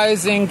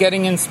 Improvising,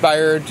 getting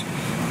inspired.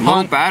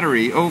 Low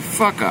battery. Oh,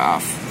 fuck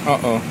off.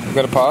 You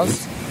got to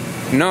pause.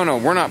 No,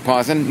 we're not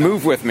pausing.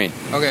 Move with me.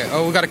 Okay.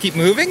 Oh, we got to keep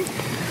moving.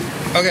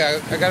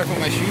 Okay, I gotta put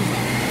my shoes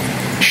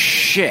on.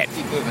 Shit.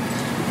 Keep moving.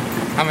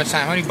 How much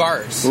time? How many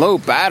bars? Low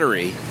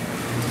battery.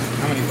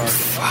 How many bars?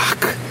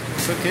 Fuck.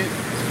 It's okay.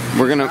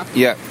 We're gonna,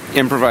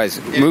 improvise.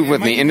 Move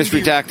with me.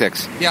 Industry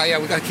tactics. Yeah,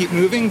 we gotta keep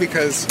moving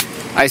because...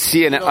 I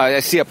see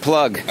a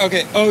plug.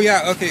 Okay,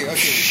 okay.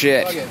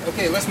 Shit. Plug it.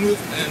 Okay, let's move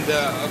and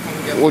I'll come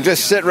and get We'll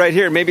just sit right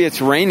here. Maybe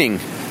it's raining.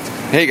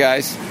 Hey,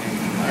 guys.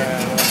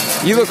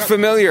 You look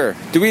familiar.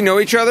 Do we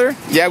know each other?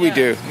 Yeah, we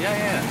do.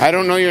 Yeah. I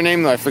don't know your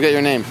name, though. I forget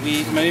your name.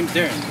 My name's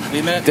Darren.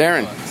 We met at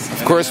Darren.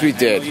 Xbox, Of course we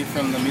did. I know you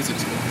from the music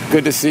school.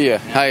 Good to see you.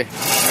 Hi.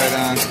 Right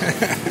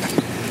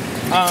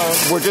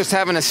on. We're just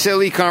having a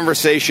silly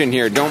conversation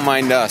here. Don't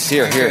mind us.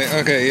 Here.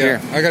 Okay, yeah.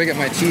 Here. I gotta get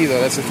my tea,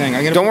 though. That's the thing.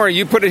 Don't worry.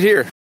 You put it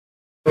here.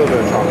 The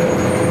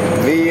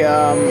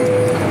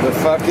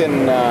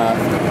fucking...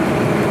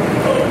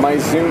 my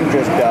Zoom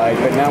just died,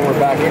 but now we're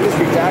back.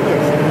 Industry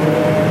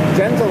Tactics.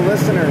 Gentle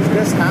listeners,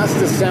 this has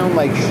to sound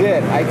like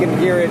shit. I can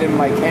hear it in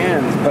my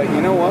cans, but you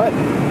know what?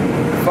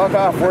 Fuck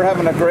off. We're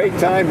having a great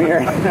time here.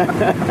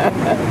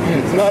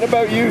 It's not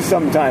about you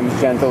sometimes,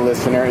 gentle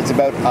listener. It's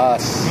about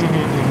us.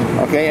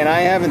 Okay, and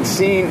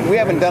we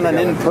haven't done an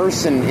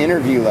in-person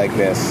interview like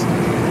this,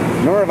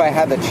 nor have I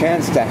had the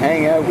chance to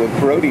hang out with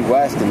Brody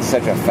West in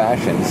such a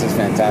fashion. This is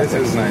fantastic.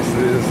 This is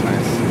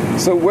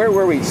nice. So where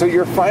were we? So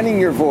you're finding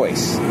your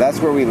voice. That's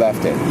where we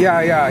left it.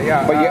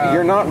 Yeah. But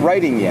you're not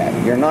writing yet.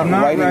 You're not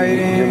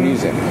writing your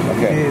music.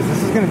 Okay. Is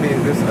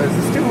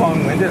this too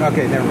long-winded?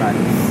 Okay, never mind.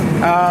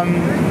 I'm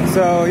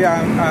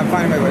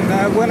finding my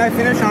voice. When I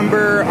finished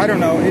Humber, I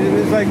don't know. It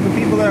was like the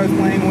people that I was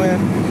playing with,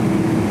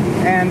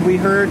 and we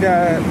heard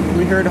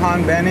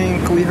Han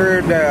Benning, we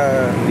heard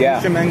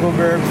Jim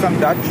Engelberg, some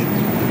Dutch.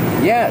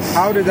 Yes.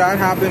 How did that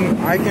happen?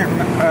 I can't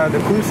remember.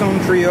 The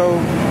Clousone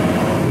Trio.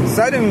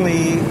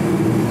 Suddenly,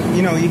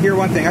 you hear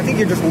one thing. I think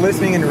you're just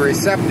listening and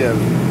receptive.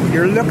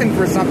 You're looking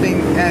for something,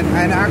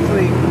 and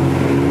actually,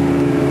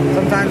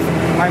 sometimes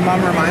my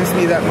mom reminds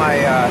me that my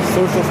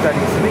social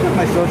studies, I think it was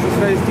my social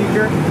studies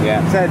teacher,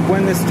 said,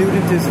 when the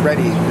student is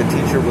ready, the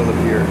teacher will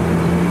appear.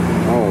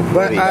 Oh,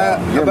 but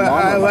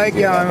I like,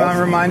 my mom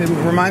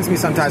reminds me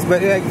sometimes.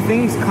 But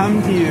things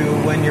come to you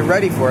when you're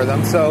ready for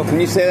them. So can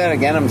you say that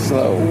again? I'm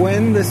slow.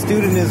 When the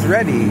student is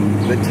ready,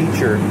 the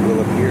teacher will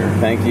appear.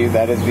 Thank you.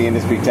 That is the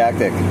industry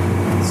tactic.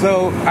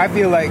 So I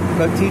feel like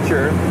the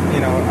teacher,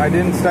 I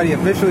didn't study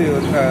officially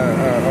with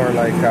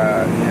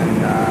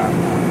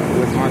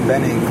with Han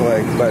Benning,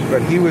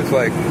 but he was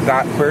like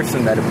that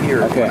person that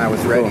appeared when I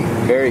was ready.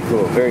 Cool. Very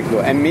cool, very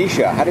cool. And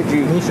Misha, how did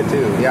you? Misha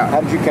too, yeah.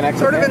 How did you connect?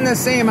 Sort with of him? in the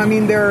same. I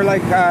mean, they're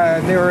like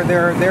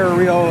they're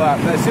real.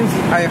 As soon as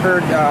I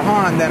heard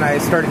Han, then I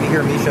started to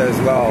hear Misha as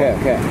well.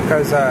 Okay.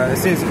 Because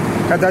as soon as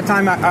at that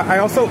time, I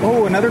also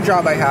another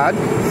job I had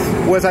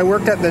was I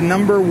worked at the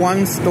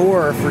 #1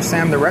 store for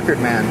Sam the Record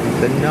Man.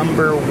 The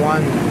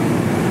 #1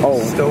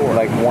 store,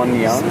 like One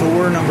Young.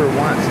 Store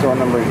 #1. Store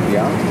number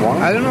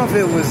one. I don't know if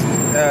it was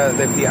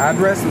if the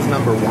address was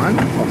 #1.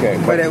 Okay,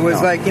 but it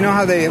was like, you know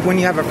how when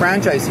you have a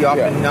franchise, you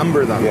often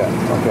number them. Yeah.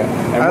 Okay.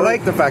 And I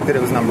like the fact that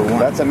it was #1.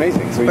 That's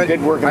amazing. So you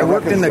did work in I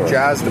worked in the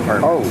jazz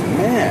department. Oh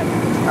man.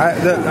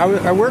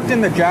 I worked in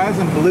the jazz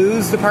and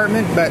blues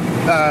department, but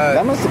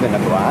that must have been a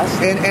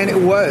blast. And it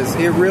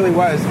really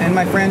was. And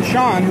my friend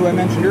Sean, who I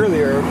mentioned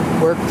earlier,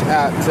 worked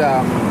at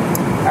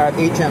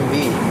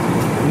HMV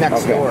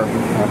next door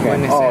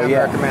when Sam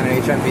Record Man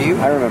at HMV.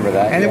 I remember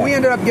that. And then we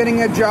ended up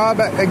getting a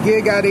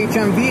gig at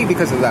HMV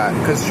because of that,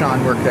 because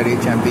Sean worked at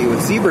HMV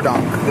with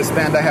Zebradonk, this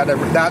band I had.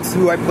 That's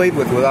who I played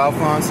with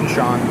Alphonse and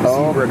Sean.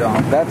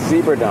 Zebradonk. That's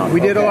Zebradonk. We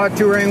did a lot of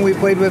touring. We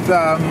played with.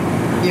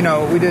 We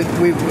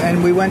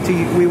went to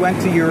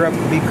Europe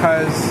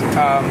because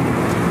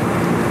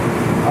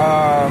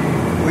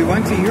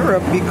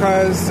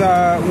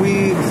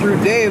through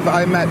Dave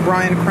I met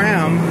Brian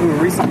Cram, who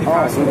recently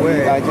passed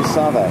away. I just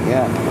saw that,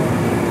 yeah.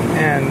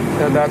 And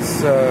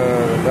that's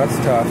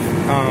tough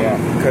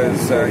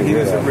because he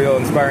was a real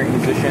inspiring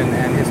musician,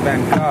 and his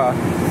band Ka.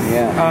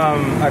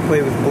 Yeah. I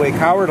played with Blake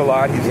Howard a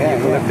lot. He's the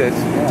Eucalyptus,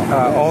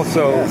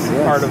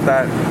 part of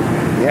that.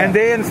 Yeah. And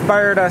they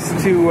inspired us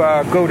to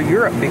go to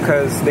Europe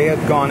because they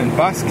had gone and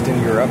busked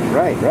in Europe.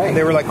 Right. And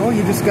they were like, "Oh,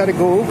 you just got to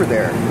go over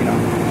there,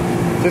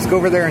 just go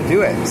over there and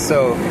do it."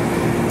 So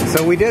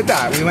we did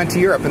that. We went to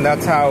Europe, and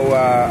that's how.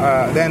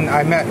 Then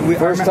I met.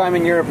 First time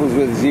in Europe was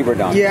with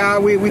Zebradonk. Yeah,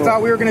 we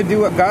thought we were going to do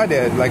what God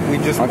did, like we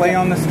just play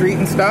on the street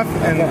and stuff,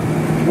 and.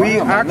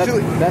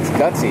 That's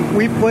gutsy.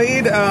 We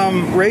played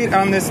right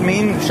on this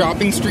main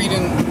shopping street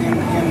in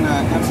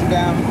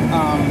Amsterdam.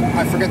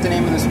 I forget the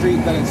name of the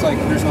street, but it's like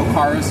there's no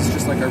cars. It's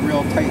just like a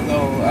real tight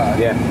little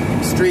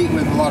street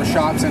with a lot of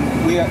shops. And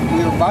we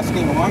were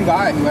busking one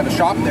guy who had a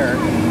shop there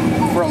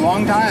for a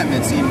long time.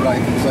 It seemed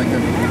like it was like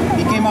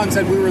he came out and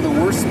said we were the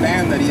worst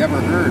band that he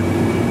ever heard.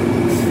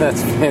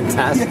 That's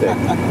fantastic.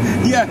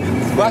 Yeah,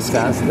 busking.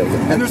 Fantastic.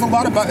 And there's a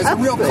lot of it's a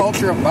real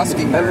culture of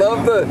busking there, I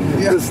love the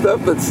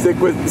stuff that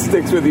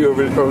sticks with you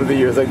over the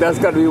years. Like that's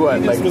got to be what,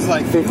 like, was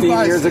like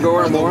 15 years ago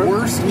or more. The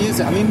worst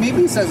music. I mean,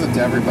 maybe he says it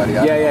to everybody.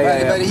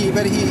 Yeah. But he,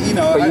 But you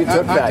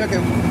took that. I took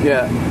it.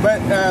 Yeah.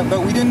 But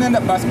we didn't end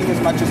up busking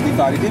as much as we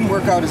thought. It didn't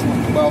work out as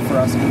well for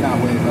us in that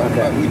way.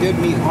 But we did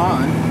meet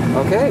Han.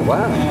 Okay.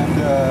 Wow.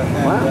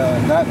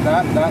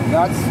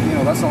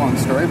 That's a long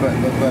story, but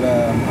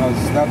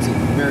that's a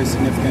very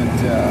significant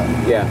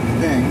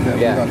thing that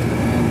we got to,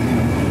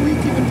 and we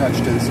keep in touch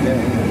to this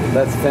day.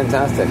 That's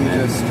fantastic,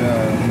 man.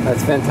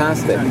 That's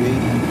fantastic.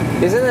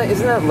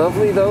 Isn't that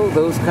lovely though?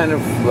 Those kind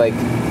of like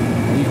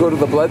you go to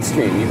the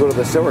bloodstream, you go to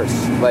the source.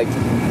 Like,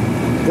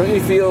 don't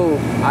you feel?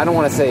 I don't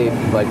want to say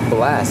like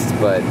blessed,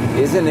 but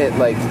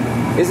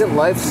isn't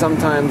life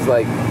sometimes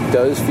like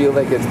does feel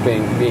like it's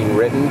being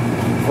written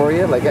for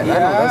you? Like I don't know,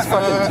 that's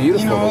fucking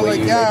beautiful. The way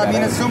you I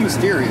mean, it's so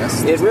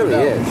mysterious. It really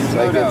is.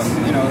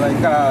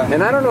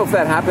 And I don't know if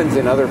that happens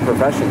in other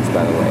professions.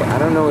 By the way, I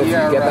don't know if you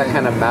get that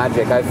kind of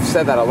magic. I've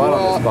said that a lot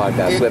on this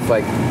podcast with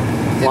like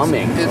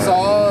plumbing. It's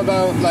all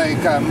about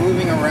like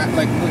moving around.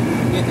 Like,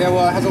 it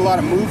has a lot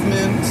of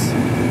movement.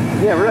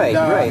 Yeah, right.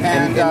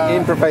 And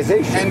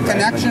improvisation and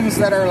connections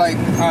that are like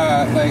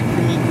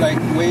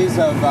ways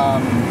of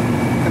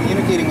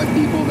communicating with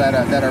people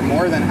that are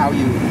more than how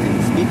you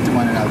speak to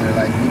one another.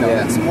 Like,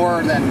 it's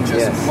more than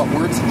just what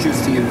words you choose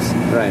to use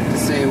to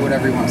say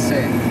whatever you want to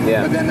say.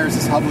 Yeah. But then there's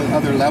this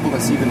other level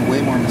that's even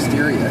way more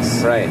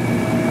mysterious. Right.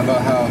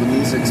 About how the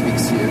music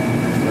speaks to you.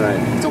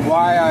 Right. So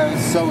why I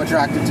was so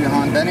attracted to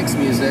Han Benning's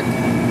music.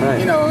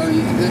 Right.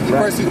 Of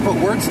course you could put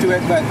words to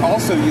it, but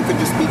also you could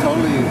just be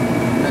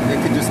it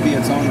could just be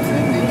its own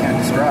thing that you can't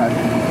describe.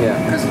 Yeah.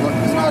 Because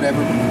not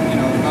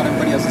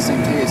everybody has the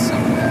same taste,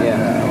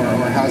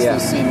 or has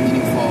those same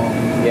meaningful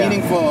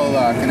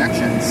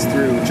connections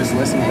through just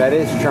listening. That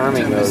is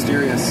charming, though.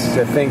 Mysterious.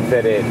 To think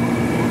that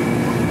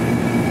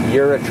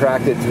you're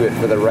attracted to it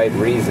for the right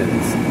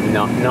reasons,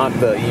 not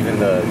even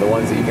the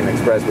ones that you can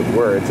express with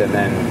words, and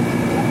then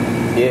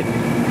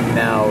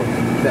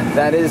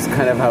that is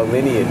kind of how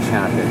lineage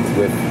happens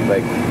with,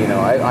 like,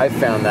 I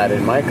found that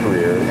in my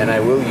career, and I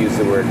will use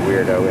the word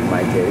weirdo in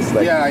my case.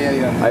 Like,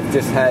 I've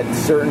just had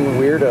certain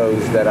weirdos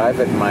that I've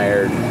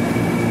admired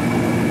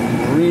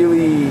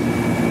really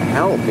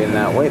help in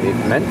that way. They've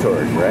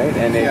mentored, right?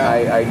 And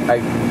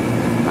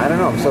I don't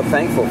know, I'm so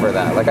thankful for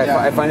that. Like,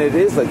 I find it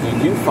is, like, you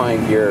do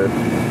find your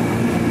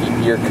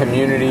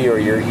community or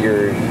your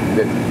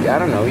I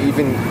don't know,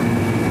 even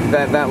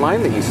that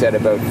line that you said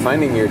about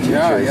finding your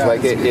teachers,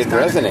 it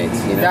resonates,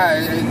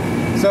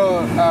 it's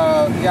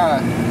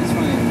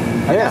funny.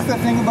 I guess the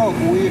thing about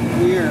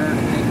weird,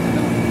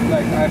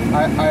 like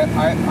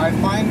I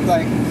find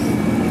like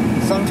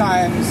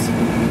sometimes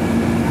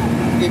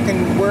it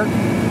can work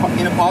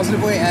in a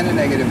positive way and a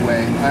negative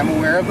way. I'm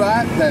aware of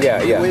that. That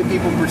the way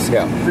people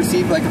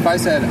perceive, like if I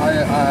said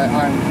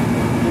I'm,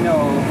 you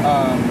know,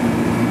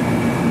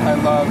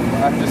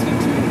 I'm just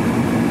into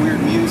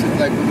weird music,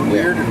 like the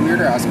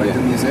weirder aspect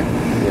of music.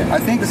 I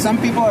think that some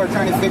people are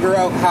trying to figure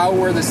out how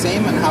we're the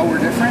same and how we're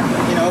different.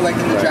 You know, like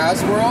in the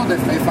jazz world,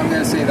 if I'm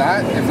going to say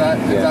that, if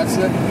that's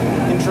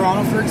in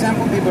Toronto, for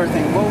example, people are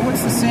thinking, well,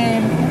 what's the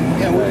same?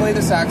 You know, we play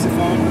the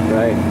saxophone.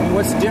 Right. And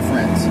what's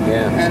different?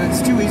 Yeah. And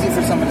it's too easy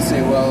for someone to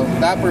say, well,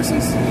 that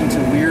person's into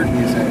weird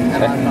music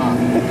and I'm not.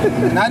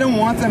 And I don't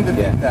want them to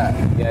think that.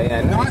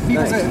 Not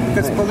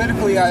because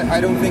politically,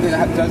 I don't think it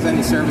does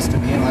any service to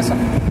me unless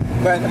I'm.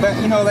 But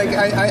you know, like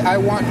I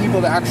want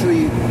people to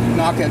actually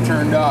not get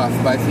turned off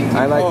by thinking,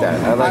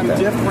 I'm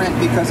different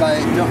because I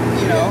don't,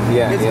 you know,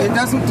 it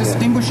doesn't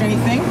distinguish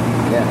anything.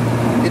 Yeah.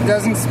 It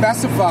doesn't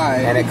specify,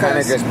 and it kind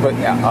of just put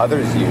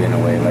others you in a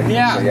way, like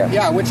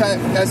which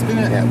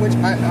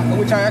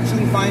I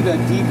actually find a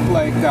deep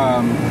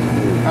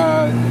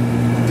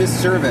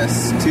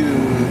disservice to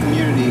the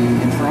community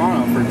in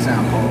Toronto, for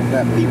example,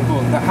 that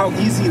how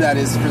easy that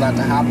is for that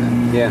to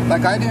happen. Yeah.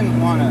 Like I didn't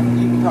want to,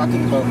 even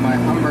talking about my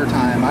Humber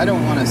time, I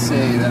don't want to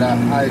say that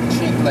I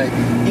changed, like,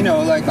 you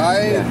know, like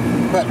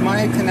but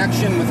my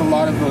connection with a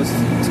lot of those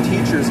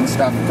teachers and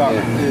stuff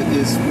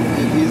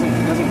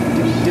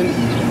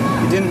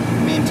didn't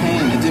maintain,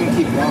 it didn't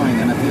keep going,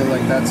 and I feel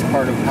like that's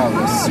part of how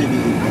the city,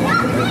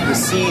 the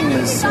scene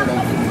is sort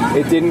of.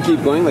 It didn't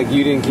keep going, like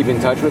you didn't keep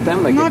in touch with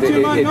them, like not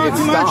too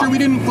much, or we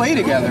didn't play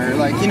together,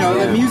 like, you know,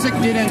 the music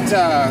didn't.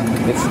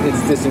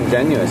 It's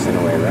disingenuous in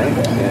a way, right?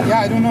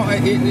 I don't know.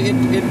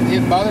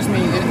 It bothers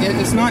me.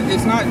 It's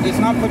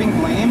not putting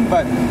blame,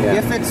 but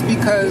if it's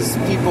because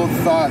people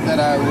thought that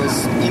I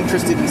was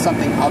interested in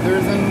something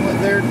other than what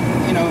they're,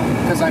 you know,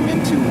 because I'm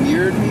into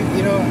weird,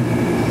 you know.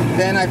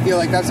 Then I feel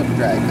like that's a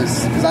drag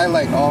because I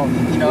like all,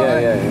 you know,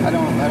 I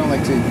don't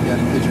like to get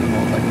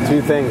pigeonholed like that.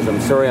 Two things. I'm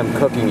sorry I'm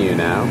cooking you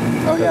now.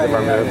 Oh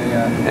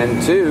yeah.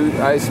 And two,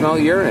 I smell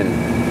urine.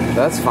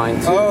 That's fine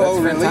too. That's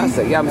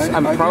fantastic. Really? Yeah,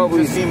 I'm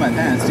probably just see my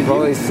pants. I'm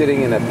probably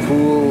sitting in a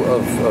pool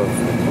of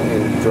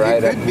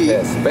dried up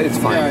piss, but it's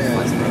fine.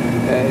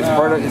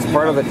 It's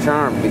part of the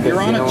charm because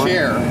you're on a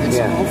chair.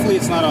 Hopefully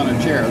it's not on a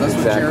chair. That's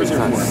what chairs are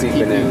for. It's not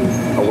seeping in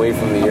away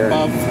from the urine.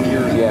 Above the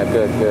urine. Yeah,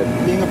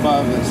 good. Being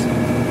above is.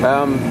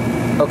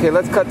 Okay,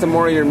 let's cut to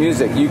more of your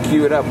music. You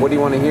cue it up. What do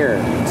you want to hear?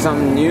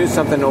 Something new,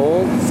 something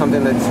old,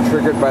 something that's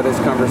triggered by this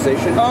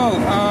conversation? Oh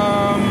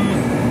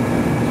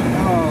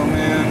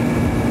man,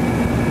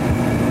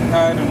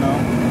 I don't know.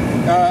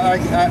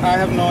 I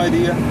have no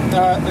idea.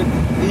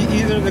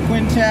 Either the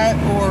quintet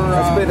or.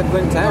 Let's play the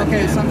quintet.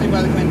 Okay, something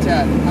by the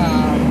quintet.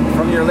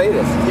 From your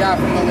latest. Yeah,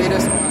 from the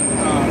latest one.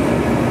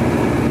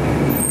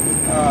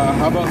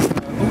 How about?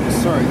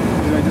 Sorry.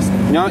 Did I just?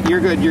 No, you're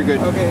good.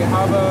 Okay.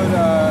 How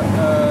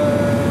about?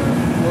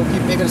 We'll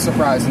keep making a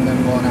surprise, and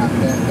then we'll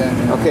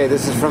have. Okay,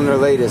 this is from their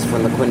latest,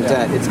 from the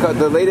quintet. Yeah. It's called,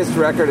 the latest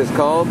record is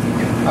called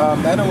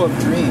Meadow of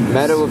Dreams.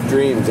 Meadow of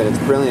Dreams, and it's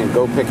brilliant.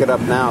 Go pick it up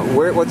now.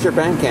 What's your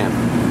Bandcamp?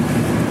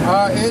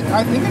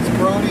 I think it's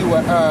Brody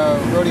West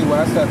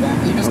at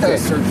Bandcamp. You just gotta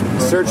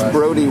search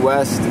Brody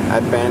West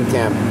at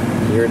Bandcamp.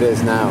 Here it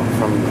is now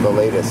from the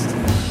latest.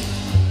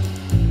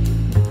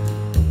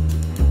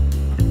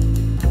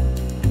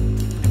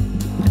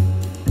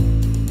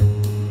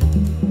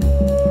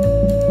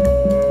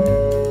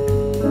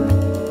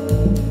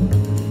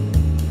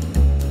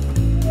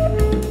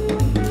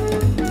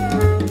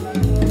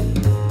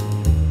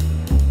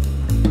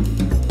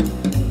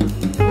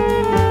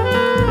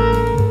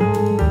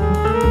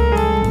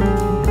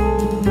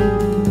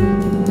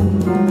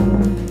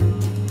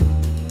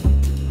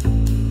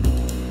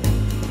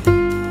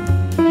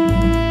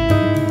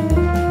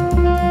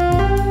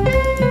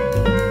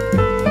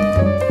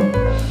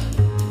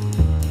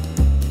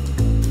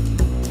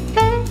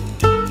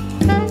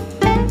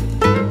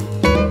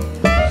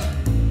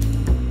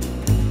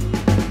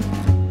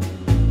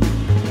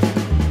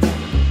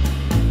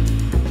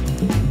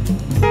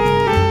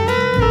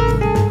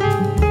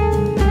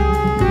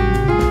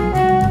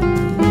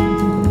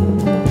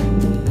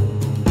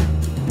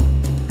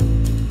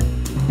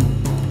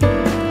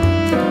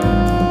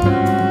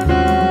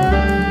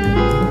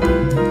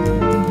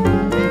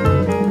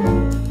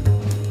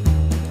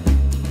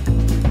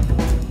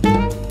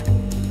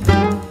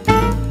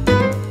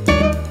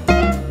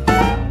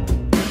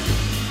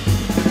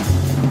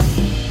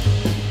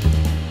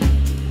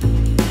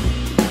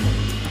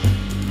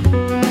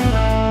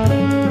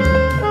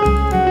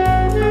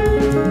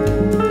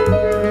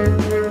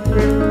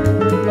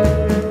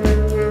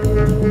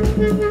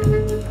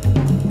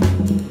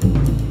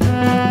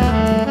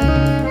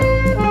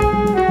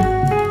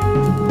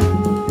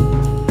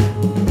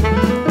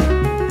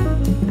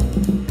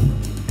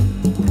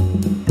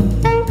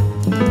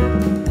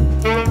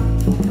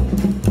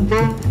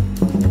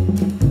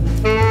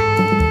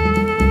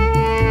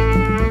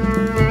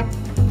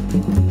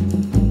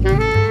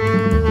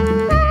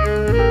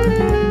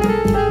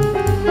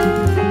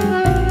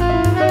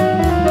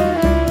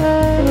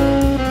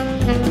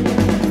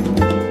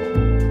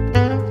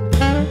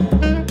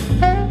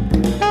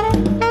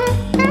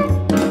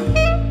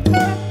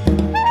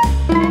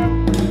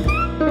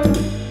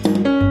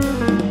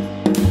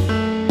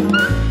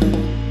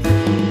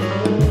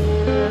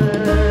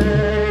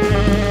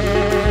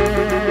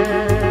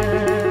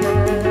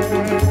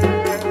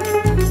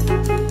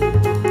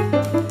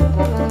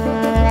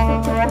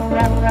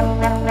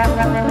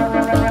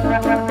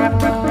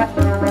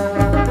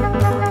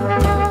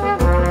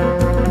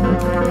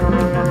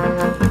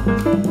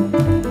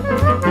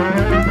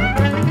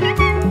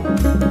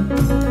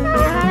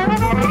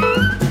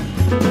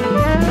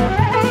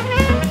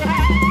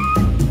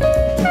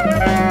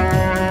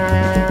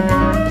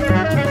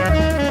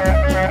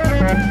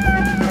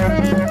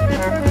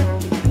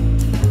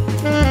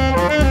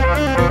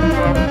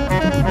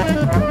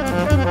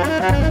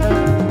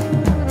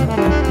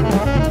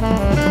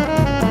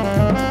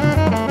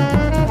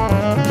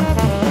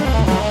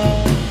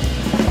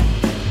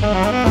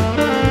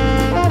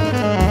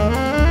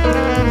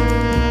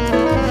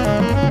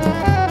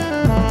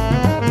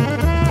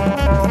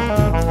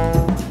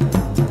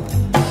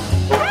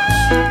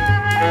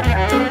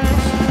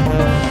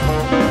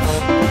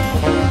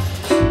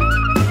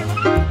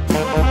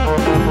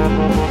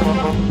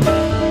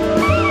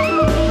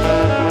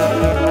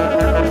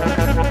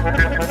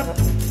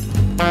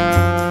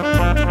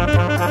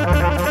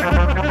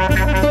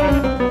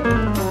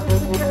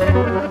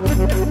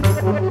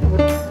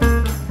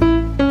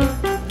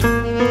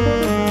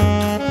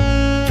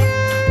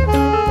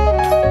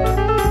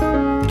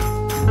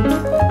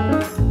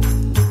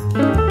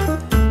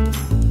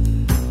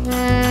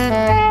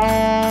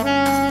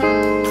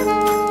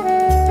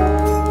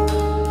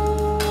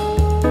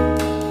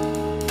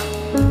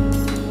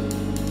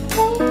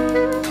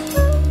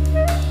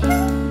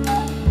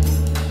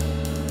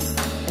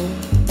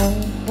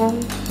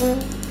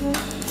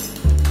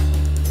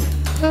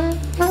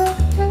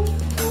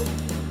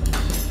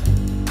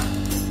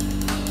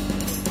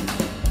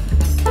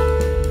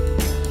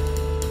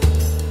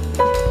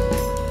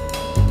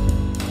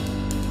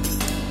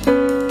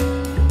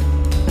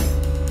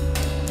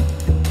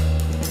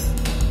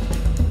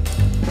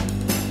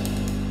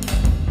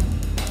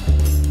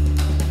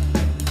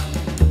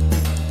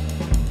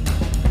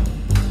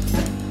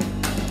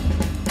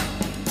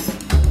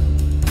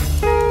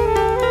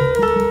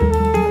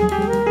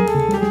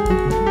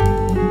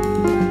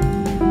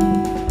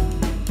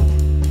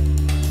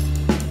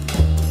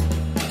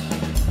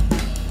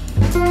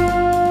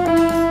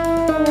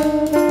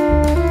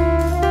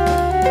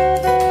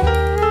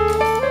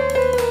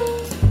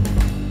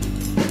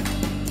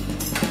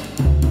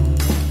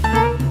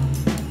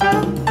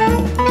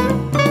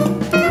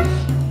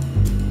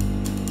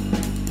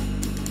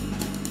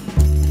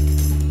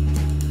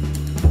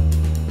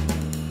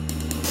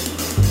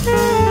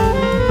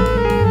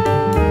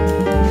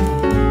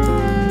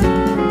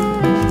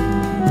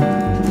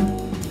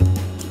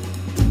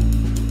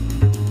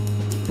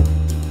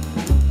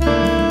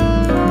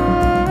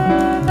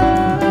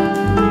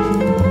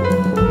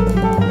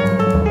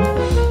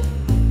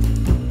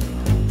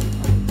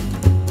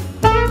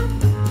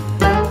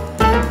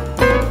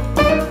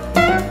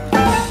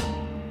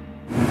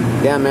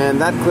 Yeah, man,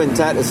 that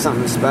quintet is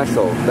something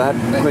special. That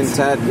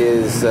quintet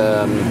is.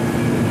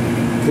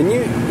 Can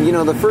you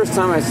know, the first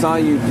time I saw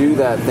you do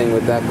that thing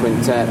with that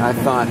quintet, I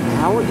thought,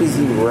 how is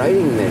he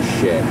writing this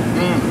shit?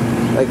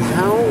 Like,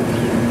 how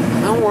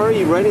are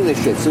you writing this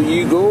shit? So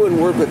you go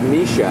and work with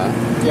Misha.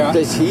 Yeah.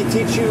 Does he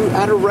teach you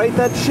how to write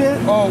that shit?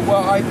 Oh,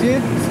 well, I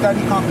did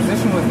study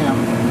composition with him.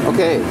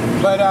 Okay.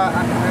 But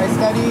I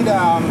studied,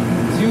 I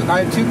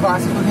had 2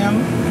 classes with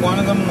him. One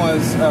of them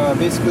was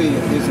basically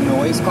his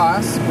noise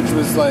class, which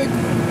was like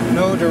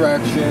no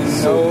direction,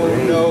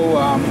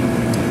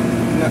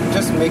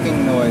 just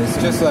making noise.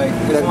 Just like,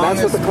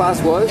 that's what the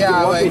class was?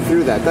 Yeah, walk me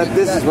through that.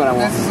 This is what I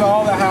want. This is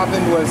all that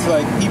happened was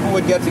like people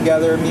would get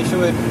together, Misha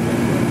would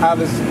have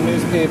his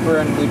newspaper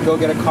and we'd go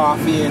get a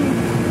coffee and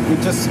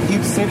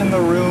he'd sit in the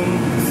room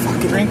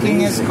drinking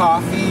his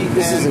coffee.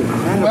 This is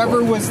incredible.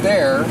 Whoever was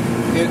there,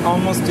 it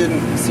almost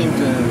didn't seem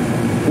to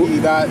be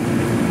that.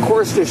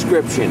 Course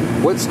description.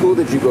 What school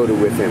did you go to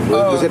with him?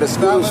 Was it a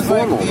school that was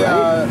formal, like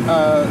right?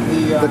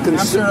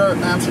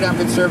 Amsterdam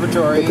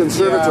Conservatory. The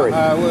conservatory.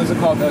 What was it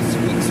called?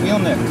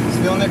 Swielnik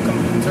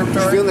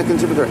Conservatory. Swielnik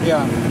Conservatory.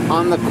 Yeah.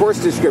 On the course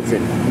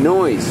description,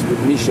 noise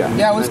with Misha.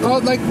 Yeah, it was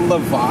called like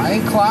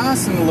Levi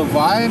class, and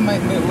Levi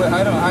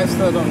I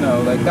still don't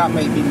know. Like that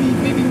maybe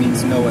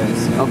means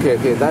noise. Okay,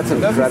 that's incredible.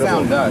 It doesn't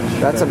sound Dutch.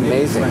 That's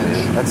amazing.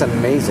 Man. That's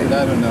amazing.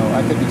 But I don't know.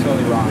 I could be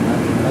totally wrong.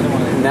 I don't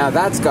want to. Now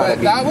that's got to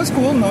be. That was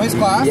cool, noise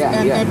class.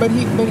 Yeah, but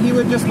he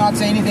would just not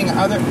say anything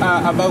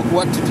about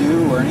what to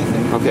do or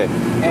anything. Okay.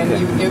 And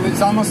it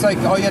was almost like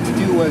all you had to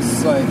do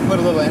was like put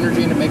a little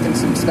energy into making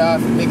some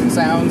stuff, making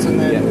sounds, and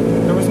then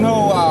there was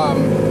no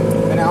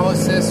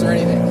analysis or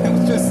anything. It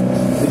was just.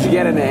 Did you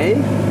get an A?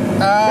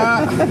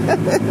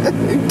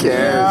 Who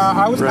cares? Yeah,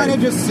 I was kind of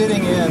just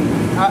sitting in.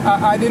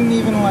 I didn't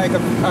even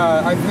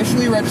I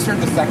officially registered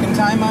the second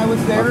time I was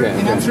there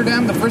in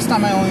Amsterdam. The first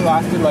time I only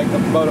lasted like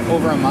about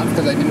over a month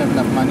because I didn't have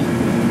enough money.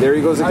 There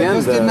he goes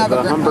again,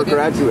 the Humber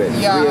graduate.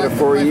 3 out of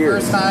 4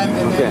 years. First time,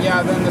 and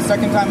then the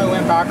second time I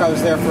went back, I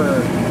was there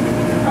for.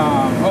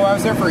 I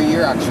was there for a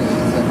year actually.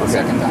 The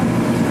second time.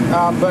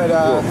 But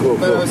I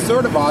was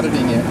sort of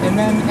auditing it, and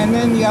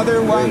then the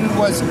other one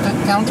was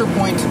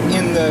counterpoint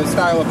in the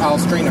style of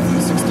Palestrina from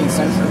the 16th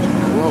century.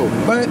 Whoa!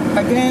 But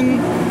again,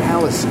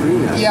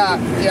 Palestrina. Yeah.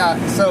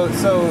 So,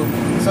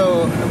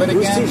 but again,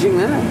 who's teaching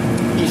that?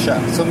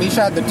 Misha. So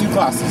Misha had the 2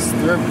 classes.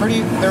 They were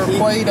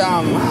quite.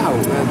 Wow!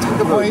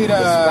 Talk about the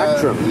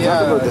spectrum.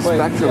 Talk about the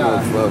spectrum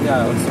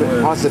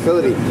of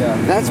possibility. Yeah.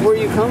 That's where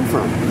you come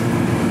from.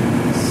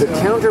 The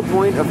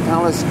counterpoint of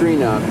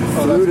Palestrina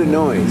through to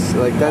noise.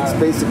 Like that's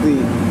basically.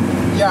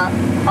 Yeah,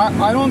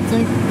 I don't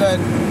think that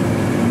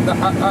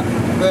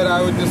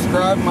I would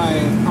describe my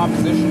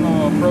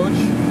compositional approach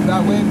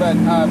that way, but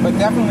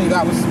definitely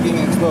that was being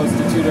exposed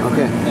to 2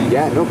 different things.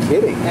 Yeah, no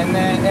kidding. And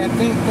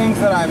things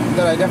that I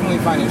definitely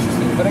find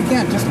interesting. But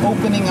again, just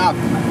opening up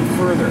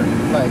further,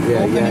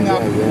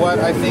 what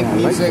I think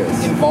music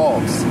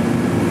involves.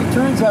 It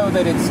turns out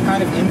that it's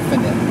kind of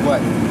infinite.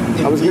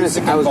 I was going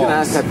to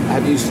ask,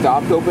 have you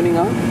stopped opening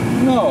up?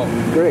 No.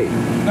 Great.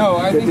 No,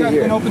 I think I've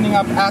been opening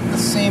up at the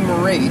same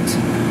rate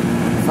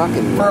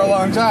for a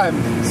long time.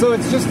 So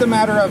it's just a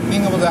matter of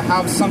being able to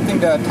have something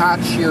to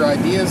attach your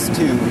ideas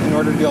to in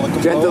order to be able to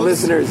compose. Gentle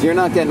listeners, you're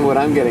not getting what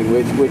I'm getting,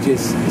 which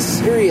is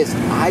serious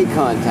eye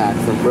contact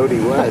from Brody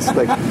West.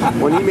 Like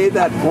when he made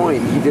that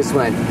point, he just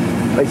went,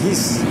 like he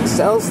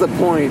sells the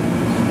point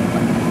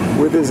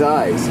with his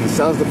eyes. He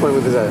sells the point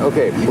with his eyes.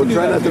 Okay, we'll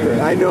try not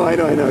to. I know. I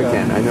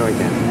can.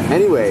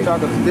 Anyway,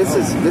 this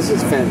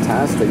is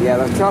fantastic. Yeah,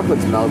 the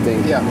chocolate's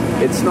melting. Yeah,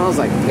 it smells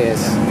like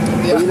piss.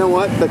 Yeah. But you know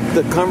what?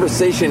 The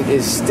conversation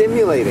is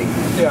stimulating.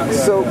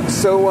 So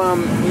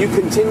you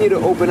continue to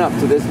open up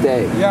to this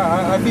day.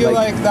 Yeah, I feel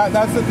like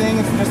that's the thing.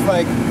 It's just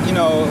like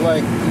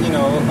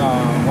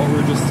what we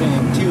were just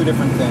saying. 2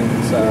 different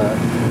things.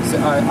 So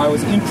I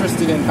was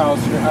interested in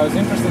Palestrina. I was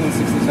interested in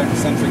 16th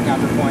century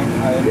counterpoint.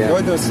 I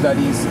enjoyed those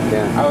studies.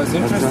 Yeah. I was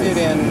interested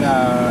in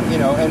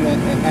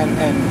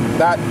and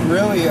that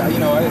really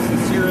I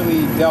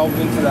sincerely delved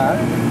into that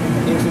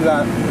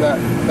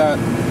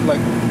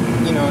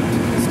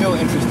still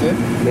interested.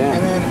 Yeah.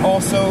 And then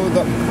also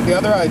the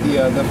other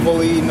idea, the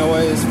fully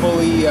noise,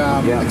 fully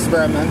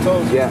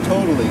experimental. Yeah.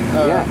 Totally.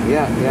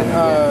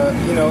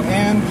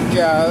 And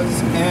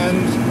jazz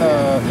and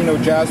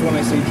jazz. When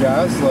I say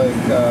jazz, like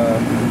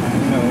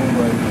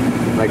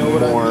know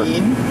what more, I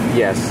mean?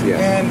 Yes.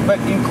 But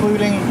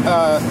including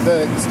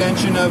the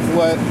extension of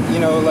what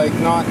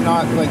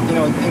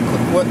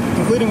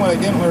including what I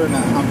didn't learn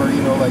at Humber,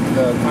 like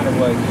the kind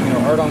of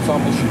Art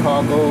Ensemble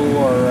Chicago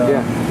or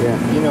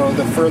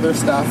the further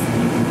stuff,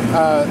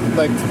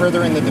 like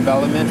further in the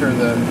development or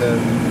the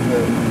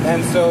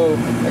and so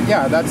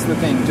that's the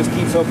thing. Just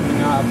keeps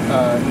opening up,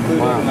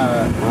 including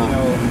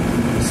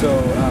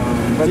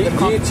But do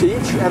you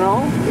teach at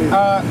all?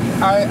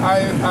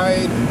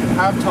 I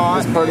have taught.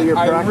 As part of your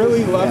practice? I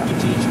really love to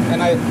teach,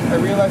 and I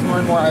realize more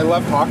and more I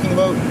love talking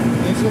about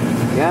music.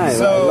 Yeah, I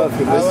love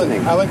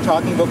listening. I like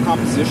talking about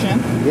composition.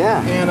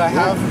 Yeah. And I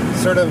have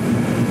sort of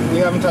we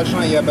haven't touched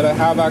on it yet, but I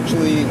have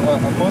actually,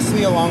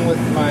 mostly along with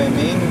my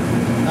main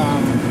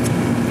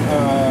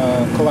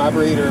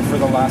collaborator for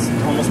the last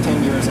almost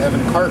 10 years,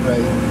 Evan Cartwright,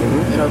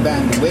 in our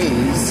band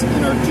Ways,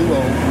 in our duo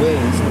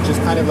Ways, which is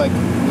kind of like,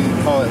 we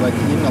call it like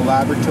in the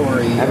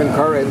laboratory. Evan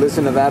Cartwright,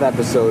 listen to that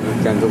episode,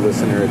 gentle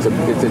listener. It's a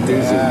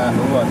doozy.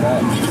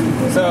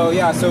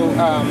 Yeah, so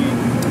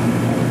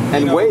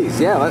and Ways,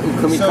 yeah.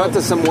 Can we cut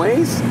to some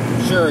Ways?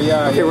 Sure,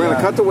 yeah. Okay, we're going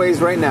to cut to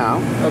Ways right now.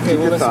 Okay,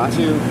 we'll listen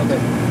to. Okay.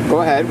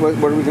 Go ahead. What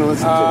are we going to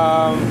listen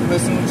to?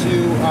 Listen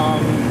to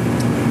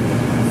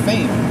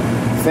Fame.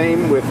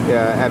 Fame with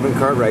Evan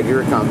Cartwright.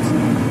 Here it comes.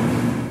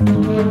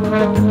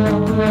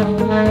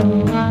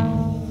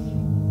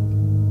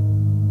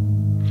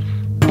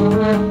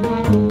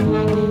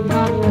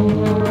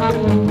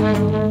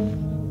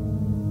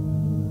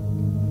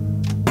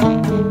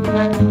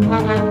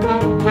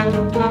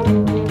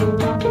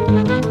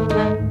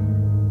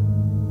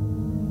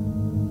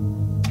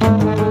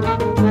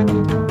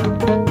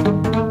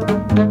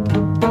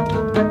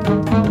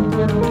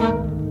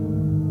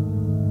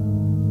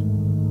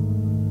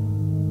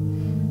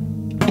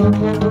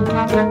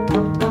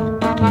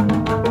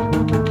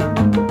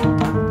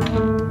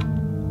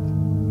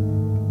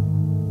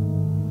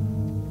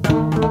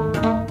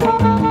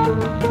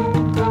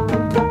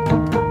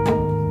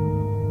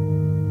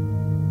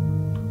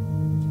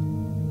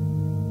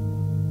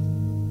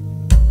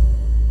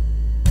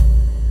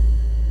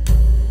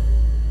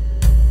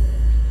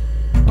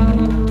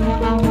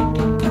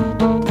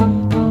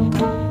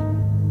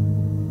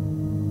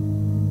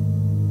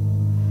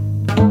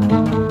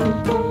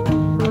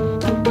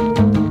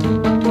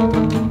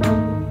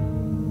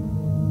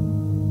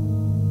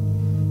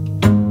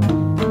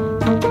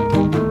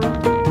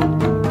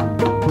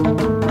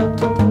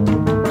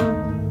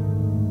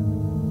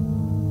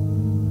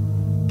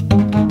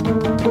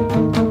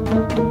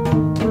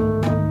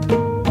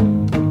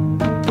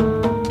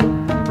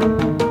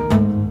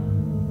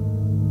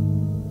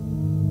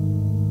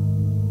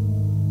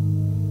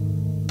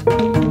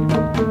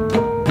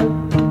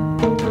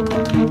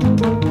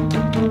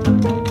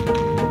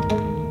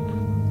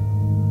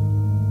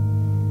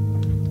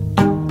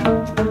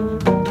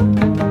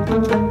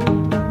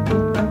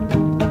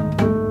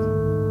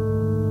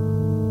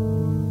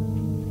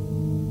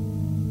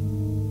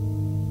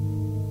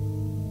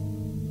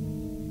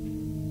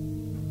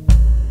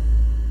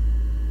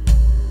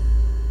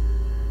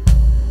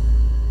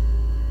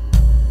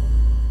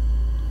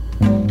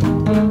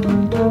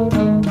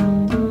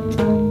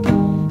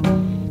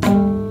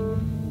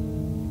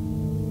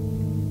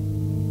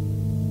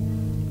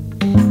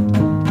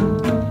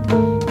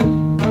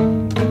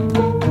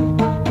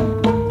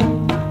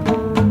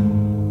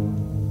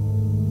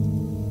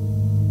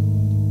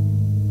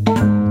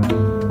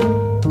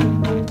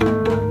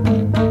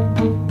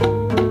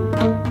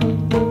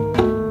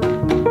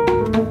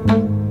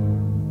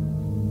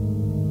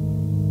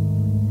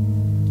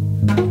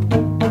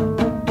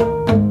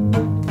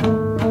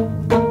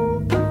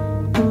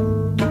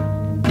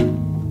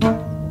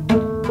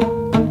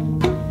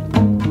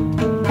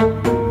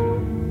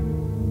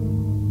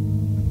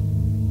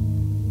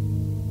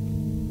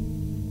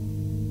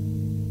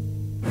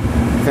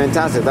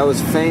 Fantastic. That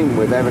was Fame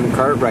with Evan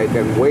Cartwright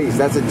and Ways.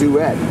 That's a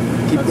duet.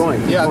 Keep going.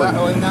 Yeah,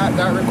 in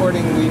that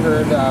recording we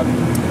heard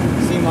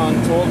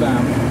Simon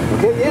Toldam.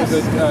 Okay, yes.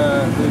 Who's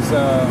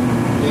a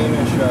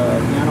Danish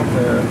piano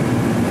player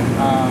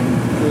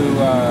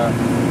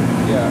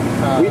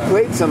we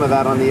played some of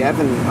that on the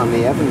Evan.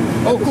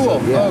 Oh,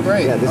 cool. Yeah. Oh,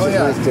 great. Yeah, this is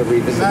nice to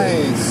revisit.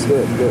 Nice.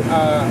 Good. I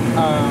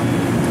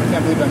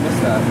can't believe I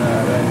missed that.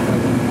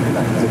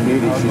 It's a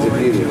beauty. She's a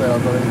beauty. I'll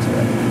go into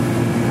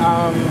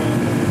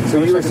it. So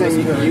you were saying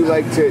you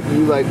like to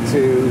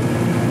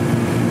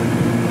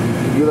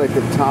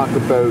talk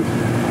about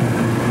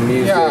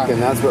music,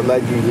 and that's what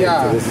led you here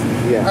to this.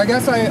 Yeah. I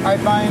guess I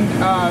find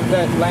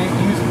that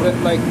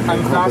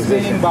I'm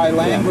fascinated by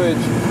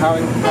language,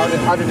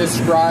 how to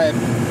describe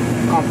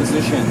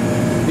composition,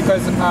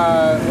 because the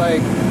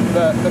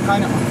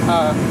kind of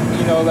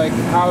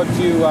how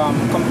to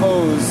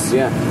compose.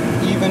 Yeah.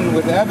 Even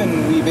with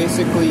Evan, we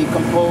basically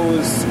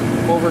compose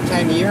over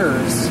 10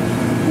 years.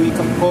 We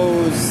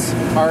compose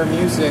our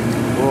music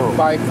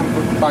by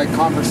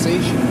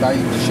conversation, by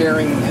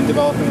sharing and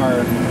developing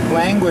our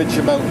language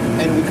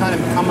and we kind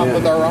of come up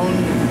with our own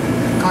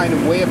kind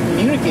of way of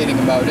communicating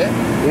about it.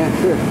 Yeah,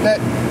 sure. That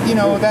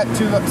that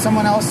to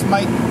someone else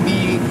might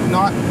be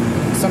not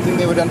something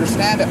they would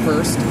understand at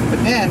first,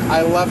 but then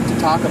I love to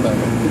talk about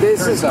it.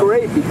 This is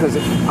great because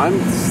I'm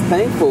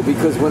thankful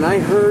because when I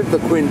heard the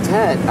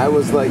quintet, I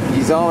was like,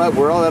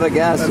 we're all out of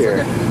gas here.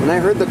 Okay. When I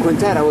heard the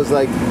quintet, I was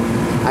like,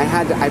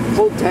 I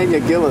pulled Tanya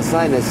Gill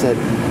aside and I said,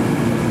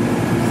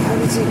 how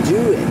does he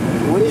do it?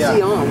 What is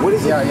he on? What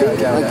is he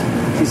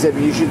thinking? She said,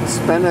 you should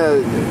spend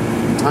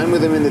time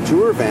with him in the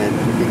tour van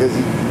because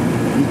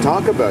you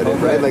talk about it,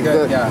 right? Like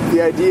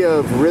the idea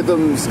of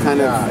rhythms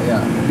kind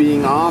of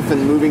being off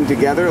and moving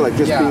together, like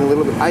just being a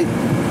little bit.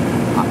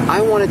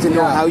 I wanted to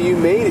know how you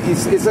made it.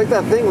 It's like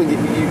that thing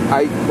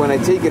when I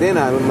take it in,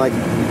 I'm like,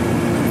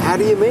 How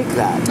do you make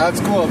that? That's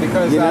cool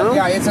because You know?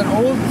 it's an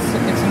old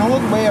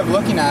way of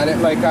looking at it,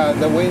 like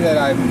the way that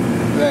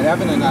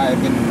Evan and I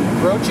have been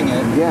approaching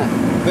it. Yeah.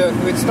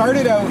 It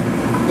started out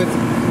with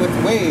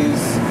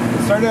Waze.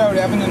 It started out,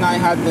 Evan and I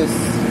had this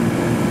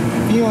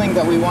feeling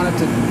that we wanted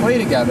to play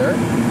together.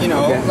 You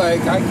know, Okay.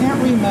 like I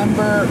can't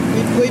remember.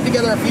 We played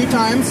together a few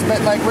times,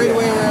 but like right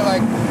away we were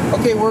like,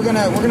 okay, we're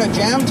gonna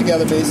jam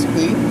together.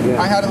 Basically,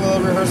 Yeah. I had a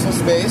little rehearsal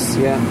space.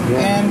 Yeah.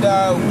 And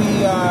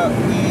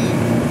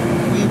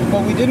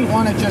we didn't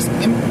want to just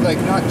we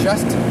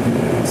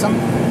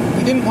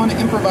didn't want to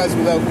improvise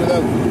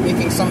without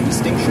making some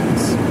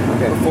distinctions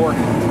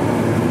beforehand.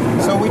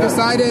 So we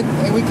decided,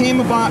 we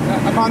came upon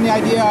the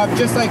idea of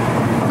just like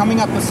coming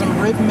up with some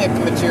rhythmic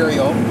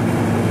material,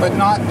 but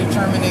not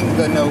determining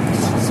the note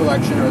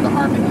selection or the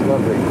harmony.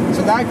 Lovely.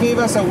 So that gave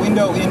us a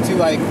window into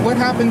like what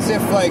happens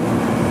if like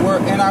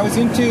and I was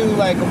into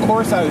like, of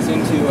course I was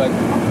into like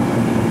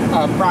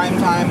Prime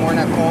Time,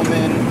 Ornette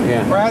Coleman.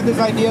 Yeah. Where I had this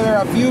idea, there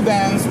are a few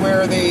bands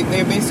where they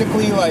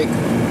basically like,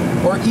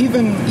 or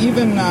even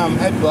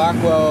Ed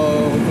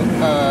Blackwell,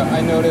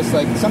 I noticed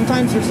like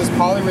sometimes there's this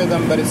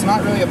polyrhythm, but it's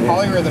not really a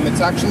polyrhythm.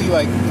 It's actually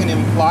like can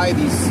imply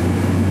these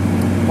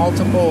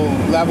multiple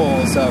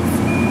levels of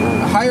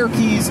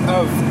hierarchies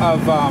of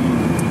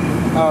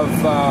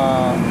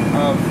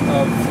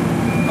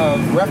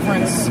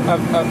reference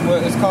of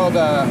what is called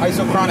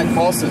isochronic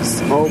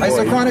pulses. Oh, boy.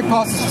 Isochronic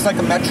pulse is just like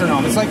a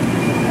metronome. It's like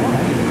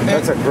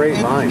That's a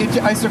great line. It's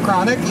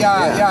isochronic,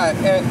 yeah.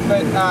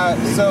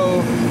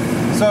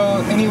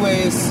 So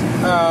anyways,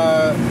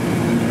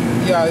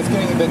 it's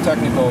getting a bit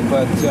technical,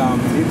 but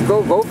You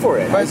go for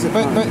it. but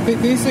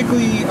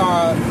basically,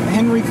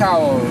 Henry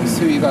Cowell is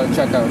who you got to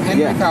check out.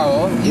 Henry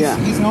Cowell,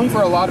 he's known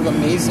for a lot of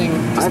amazing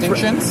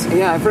distinctions.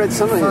 I've read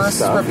some of his First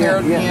stuff.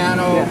 prepared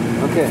piano,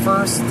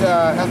 first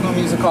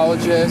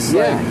ethnomusicologist,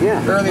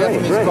 early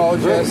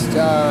ethnomusicologist,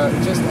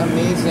 just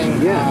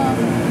amazing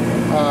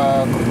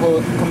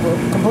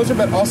composer,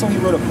 but also he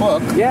wrote a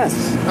book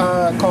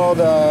called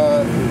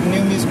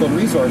New Musical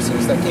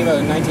Resources that came out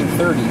in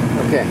 1930.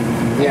 Okay.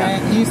 Yeah.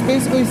 And he's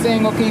basically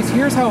saying, okay,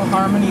 here's how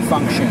harmony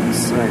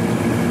functions. Right.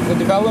 The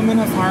development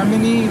of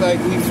harmony, like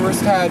we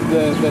first had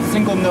the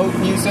single note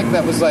music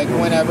that was like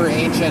whenever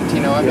ancient,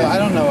 you know. I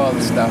don't know all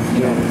this stuff,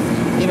 you know.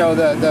 You know,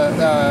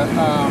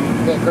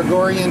 the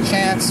Gregorian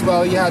chants,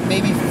 well, you had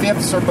maybe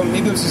fifths, or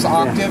maybe it was just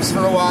octaves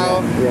for a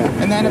while.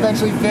 And then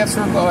eventually fifths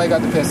were, I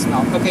got the fifths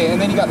now. Okay, and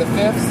then you got the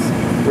fifths.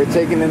 We're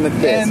taking in the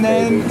piss, and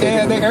then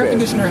the air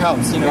conditioner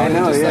helps, you know. It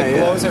just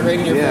blows it right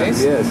in your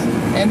face. Yes.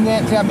 And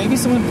then, maybe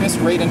someone pissed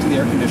right into the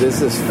air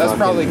conditioner. That's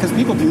probably, because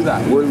people do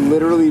that. We're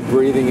literally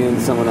breathing in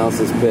someone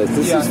else's piss.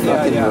 This is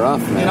fucking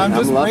rough, man. And I'm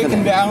just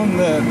breaking down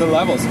the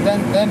levels.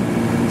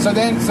 So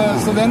then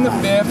the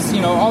fifths,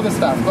 you know, all this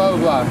stuff, blah,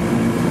 blah, blah.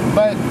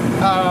 But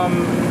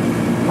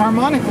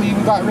harmonically,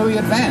 we got really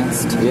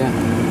advanced. Yeah.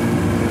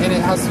 And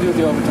it has to do with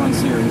the overtone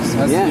series.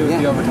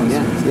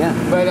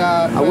 But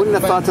I wouldn't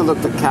have thought to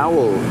look to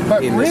Cowell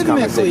in this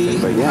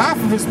conversation. But half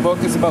of his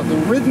book is about the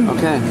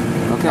rhythmic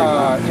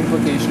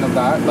implication of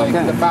that, like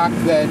the fact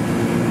that,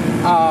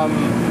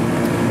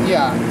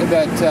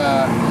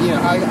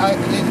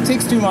 it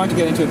takes too long to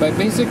get into it. But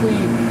basically,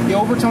 the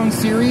overtone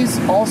series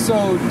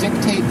also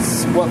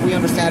dictates what we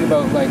understand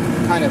about like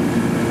kind of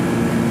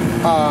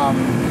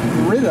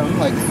rhythm,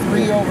 like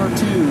 3/2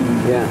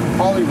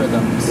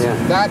 polyrhythms.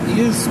 That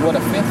is what a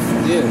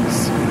fifth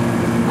is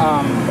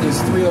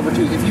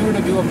 3/2. If you were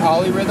to do a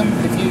polyrhythm,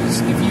 if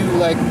you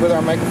like with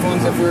our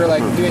microphones, if we were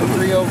like doing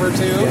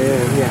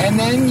 3/2, and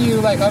then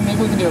you like,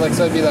 maybe we can do it like,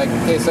 so it'd be like,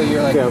 okay, so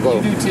you're like,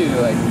 you do 2,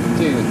 like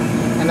 2,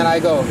 and then I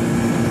go.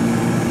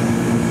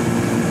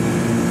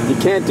 You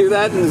can't do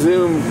that in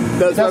Zoom.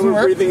 That's why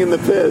we're breathing in the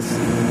piss.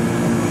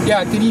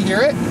 Yeah, did you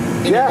hear it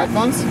in your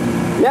headphones?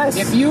 Yes.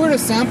 If you were to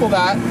sample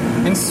that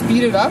and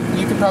speed it up,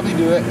 you could probably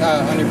do it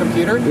on your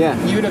computer. Yeah.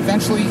 You would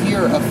eventually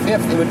hear a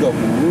fifth. It would go,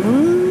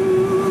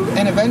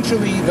 and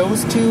eventually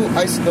those two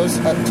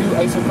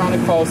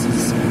isochronic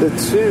pulses. The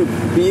two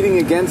beating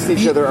against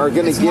each other are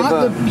going to give It's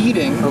not the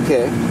beating.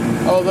 Okay.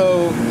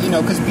 Although, you know,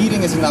 because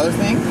beating is another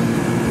thing.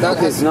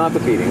 It's not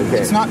the beating. Okay.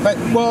 It's not, but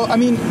I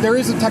mean, there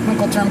is a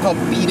technical term called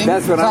beating.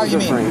 That's what I was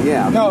referring.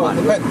 Yeah. No,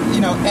 but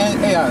you know,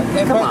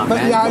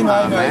 I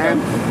know.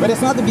 But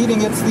it's not the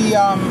beating. It's the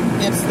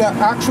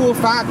actual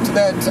fact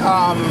that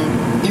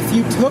if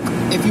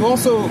you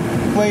also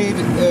played,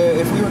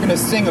 if we were going to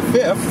sing a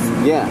fifth.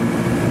 Yeah.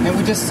 And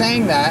we just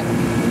sang that,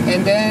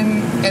 and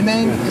then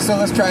so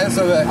let's try it.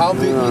 So that I'll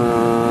do.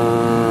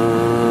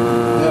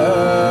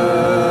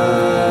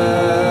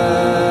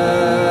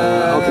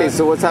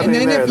 So what's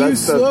happening there? And then if you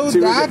slow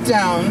that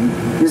down,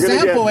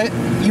 sample it,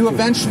 you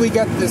eventually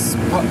get this.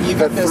 You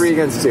get this 3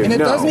 against 2. And it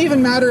doesn't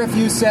even matter if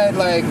you said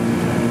like,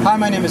 "Hi,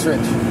 my name is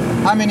Rich.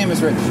 Hi, my name is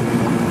Rich.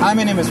 Hi,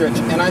 my name is Rich,"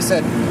 and I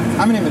said,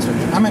 "Hi, my name is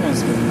Rich. Hi, my name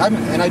is Rich."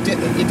 And I did.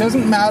 It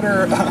doesn't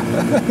matter.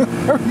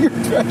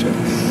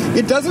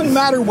 It doesn't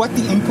matter what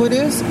the input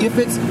is if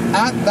it's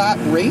at that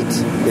rate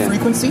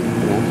frequency.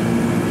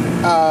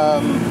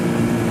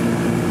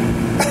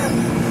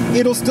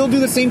 it'll still do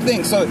the same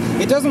thing. So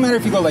it doesn't matter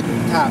if you go like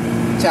tap,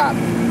 tap,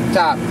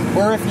 tap,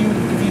 or if you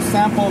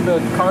sample the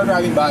car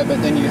driving by,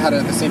 but then you had it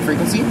at the same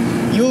frequency,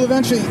 you'll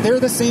eventually, they're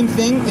the same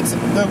thing. It's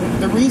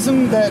the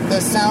reason that the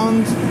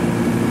sound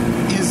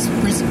is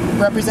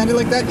represented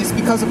like that is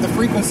because of the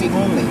frequency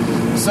only.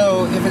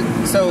 So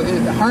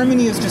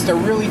harmony is just a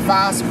really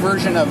fast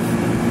version of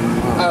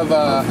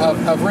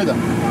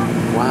rhythm.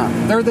 Wow.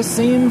 They're the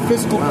same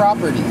physical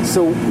properties.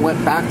 So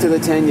went back to the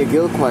Tanya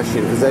Gill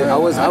question because I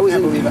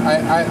can't believe it.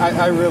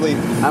 I really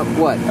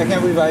what? I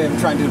can't believe I am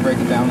trying to break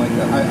it down like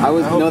that.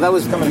 That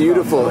was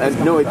beautiful.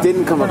 No, it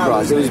didn't come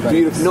across. It was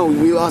beautiful. No,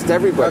 we lost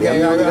everybody.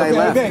 Okay,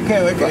 left.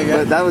 Okay.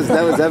 But that was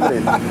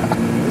evident.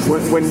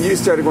 When you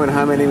started going,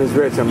 hi, my name is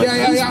Rich, I'm like,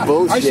 he's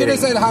bullshitting. I should have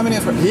said, hi, my name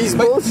is Rich. He's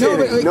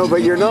bullshitting. No,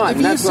 but you're not.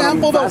 If you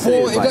sample the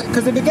whole,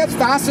 because if it gets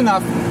fast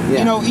enough,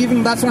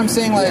 even that's what I'm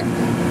saying, like,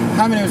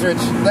 hi, my name is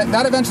Rich.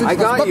 That eventually. I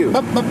got you.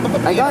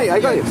 I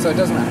got you. So it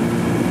doesn't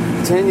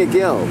matter. Tanya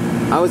Gill,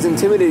 I was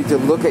intimidated to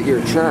look at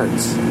your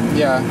charts.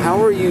 Yeah. How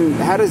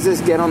does this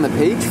get on the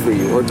page for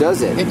you, or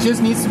does it? It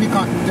just needs to be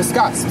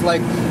discussed.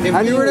 Like, if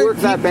How we do you were to work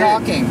keep that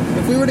band? talking,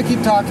 if we were to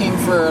keep talking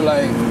for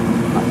like,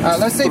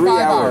 let's say 3 5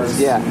 hours.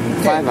 Yeah,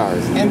 okay. 5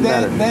 hours. And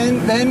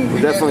then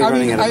we're definitely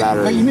running out of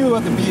batteries. But you knew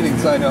about the beating,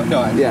 so I don't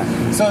know. Yeah.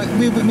 So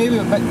we would maybe,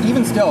 but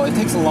even still, it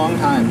takes a long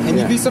time, and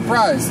you'd be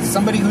surprised.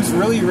 Somebody who's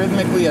really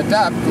rhythmically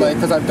adept, like,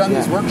 because I've done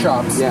these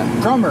workshops. Yeah.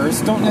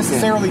 Drummers don't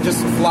necessarily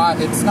just fly.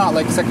 It's not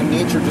like second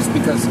nature, just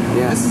because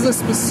this is a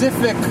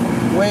specific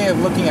way of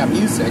looking at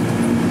music.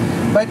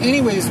 But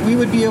anyways, we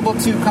would be able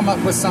to come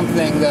up with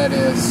something that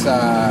is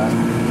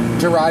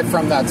derived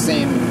from that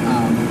same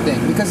thing,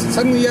 because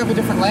suddenly you have a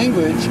different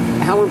language.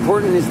 How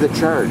important is the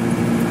chart?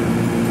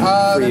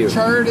 For you? The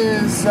chart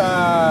is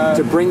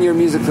to bring your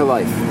music to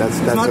life. That's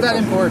not that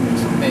important,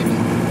 maybe.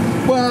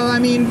 Well, I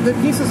mean, the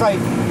pieces I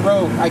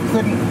wrote, I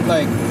couldn't.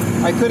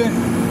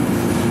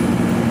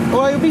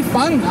 Well, it would be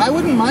fun. I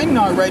wouldn't mind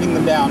not writing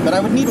them down, but I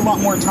would need a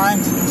lot more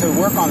time to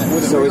work on it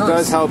with So it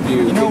does help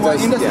you. You know what?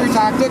 Industry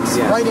tactics,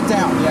 write it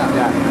down. Yeah,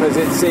 because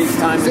it saves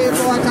time. It saves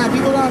a lot of time.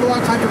 People don't have a lot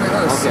of time to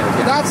rehearse. Okay.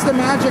 That's the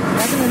magic.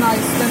 Evan and I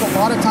spent a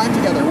lot of time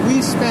together.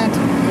 We spent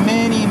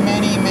many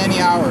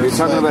hours. You're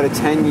talking about a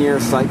 10-year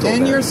cycle.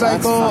 10-year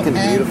cycle, That's fucking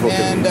beautiful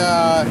and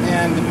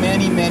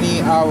many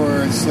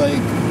hours,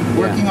 like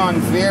working on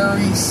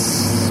very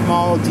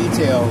small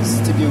details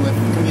to do with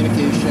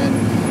communication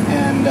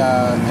and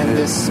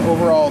this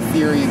overall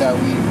theory that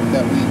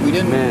we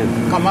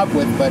didn't come up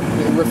with, but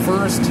it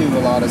refers to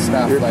a lot of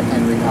stuff like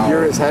Henry Howell.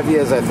 You're as heavy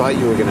as I thought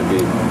you were going to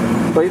be,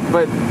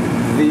 but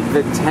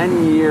the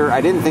 10-year.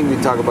 I didn't think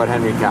we'd talk about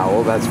Henry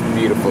Cowell. That's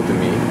beautiful to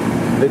me.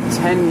 The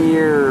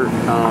 10-year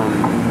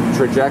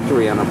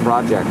trajectory on a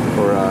project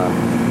or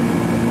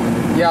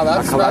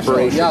that's a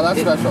collaboration. Special. Yeah, that's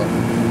special.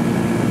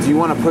 Do you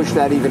want to push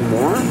that even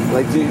more?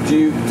 Like,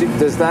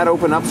 does that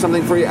open up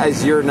something for you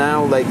as you're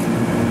now like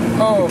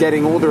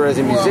getting older as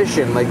a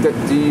musician? Like,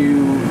 do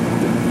you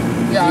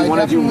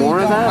want to do more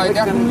of that? I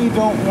definitely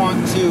don't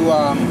want to.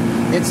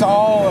 It's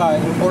all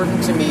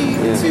important to me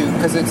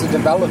because it's a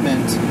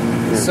development.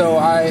 Yeah. So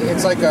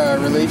it's like a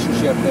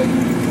relationship that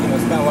you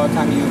spend a lot of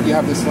time. You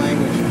have this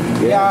language.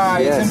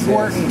 It's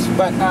important,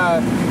 but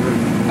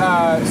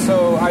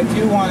so I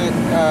do want it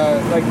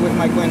like with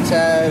my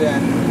quintet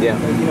and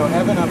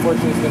Evan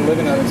unfortunately has been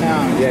living out of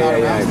town. He's not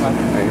around much.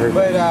 I heard.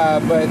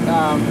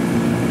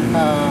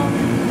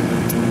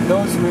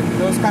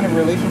 Those kind of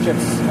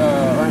relationships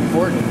are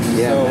important.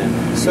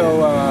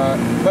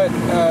 But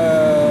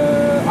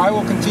I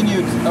will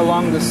continue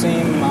along the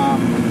same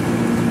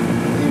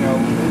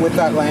with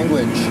that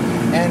language.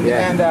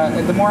 And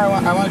the more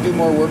I want to do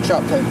more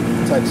workshop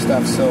type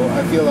stuff, so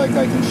I feel like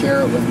I can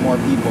share it with more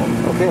people.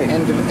 Okay.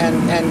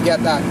 And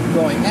get that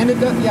going. And it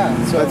does,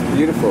 so that's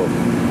beautiful.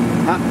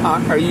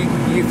 Are you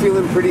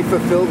feeling pretty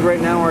fulfilled right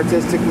now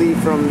artistically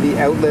from the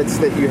outlets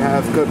that you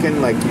have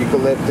cooking, like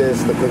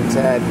Eucalyptus, the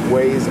quintet,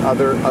 Ways,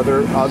 other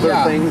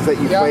things that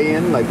you play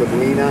in, like with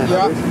Lena and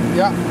others?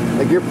 Yeah.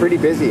 Like you're pretty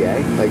busy,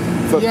 eh? Like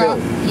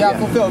fulfilled. Yeah,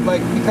 fulfilled.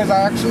 Like because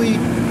I actually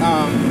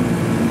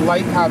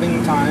like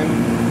having time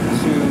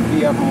to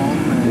be at home.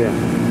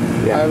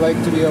 And I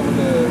like to be able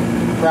to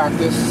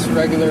practice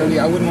regularly.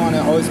 I wouldn't want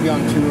to always be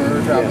on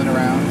tour, traveling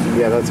around.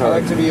 Yeah, that's hard. I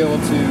like to be able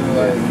to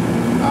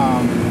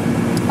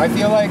I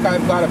feel like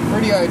I've got a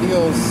pretty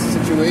ideal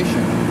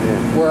situation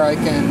where I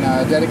can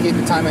dedicate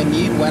the time I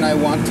need when I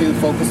want to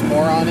focus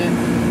more on it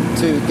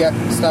to get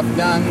stuff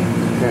done.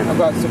 Okay. I've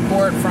got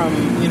support from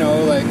now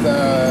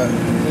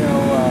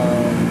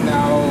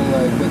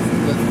like with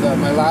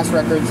my last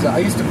records. I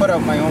used to put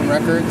out my own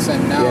records,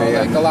 and now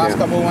the last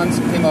couple ones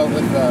came out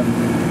with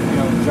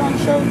John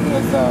Shoughton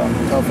with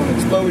Telephone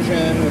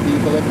Explosion with the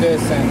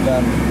Eucalyptus, and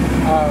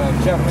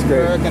Jeff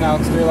McGurk and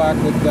Alex Durlach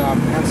with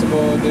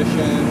Ansible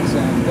editions,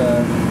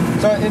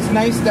 and so it's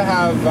nice to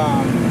have.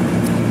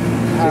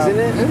 Isn't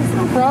it? It's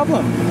no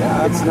problem.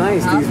 Yeah, it's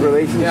nice these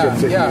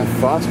relationships that you've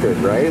fostered,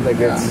 right? Like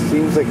it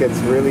seems like it's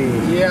really.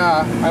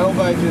 Yeah, I hope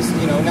I just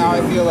now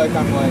I feel like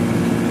I'm like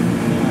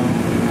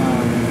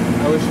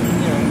I wish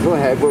Go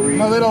ahead. What were you?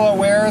 I'm a little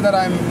aware that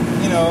I'm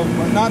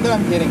not that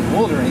I'm getting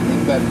old or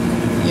anything, but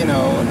it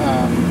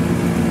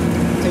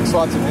takes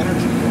lots of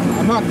energy.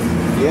 I'm not,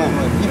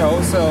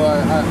 so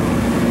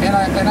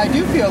and I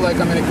do feel like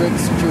I'm in a good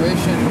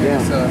situation.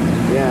 It's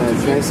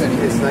nice.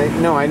 It's nice.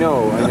 No, I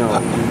know.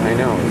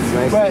 It's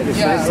nice. But, it's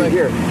nice to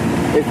hear.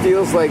 It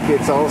feels like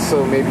it's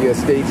also maybe a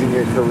stage in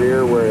your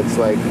career where it's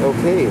like,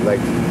 okay,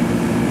 like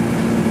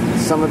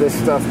some of this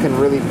stuff can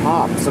really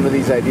pop. Some of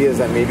these ideas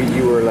that maybe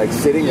you were like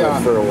sitting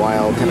with for a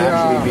while can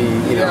actually be,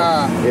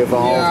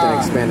 evolved and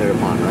expanded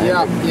upon,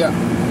 right?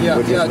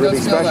 Which is really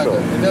special.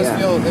 It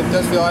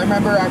does feel. I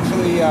remember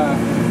actually.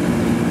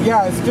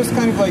 It's just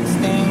kind of like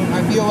staying.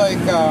 I feel like,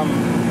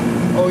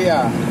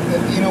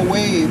 in a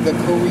way, the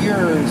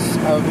careers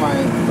of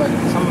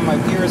some of my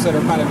peers that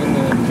are kind of in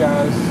the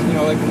jazz,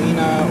 like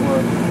Lena,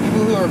 or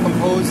people who are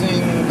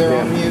composing their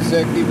own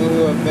music, people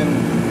who have been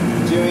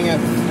doing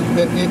it.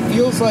 That it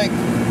feels like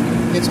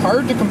it's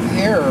hard to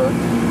compare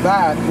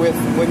that with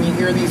when you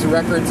hear these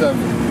records of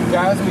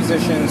jazz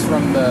musicians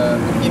from the,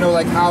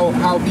 like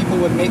how people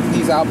would make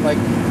these albums, like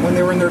when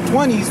they were in their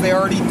 20s, they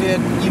already did,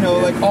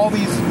 like all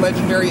these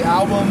legendary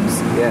albums.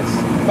 Yes.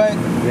 But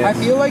I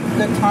feel like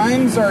the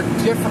times are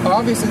different.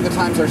 Obviously, the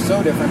times are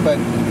so different. But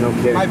no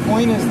kidding. My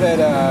point is that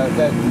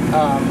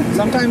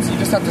sometimes you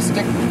just have to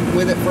stick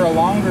with it for a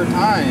longer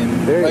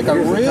time, like a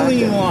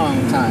really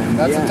long time.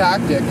 That's a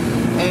tactic,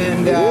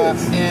 and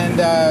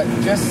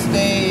just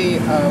stay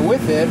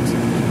with it.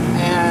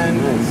 And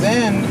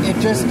then it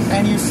just,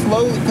 and you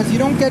slowly, because you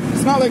don't get,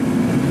 it's not like,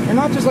 you're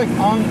not just like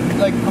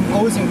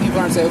composing people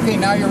aren't saying, okay,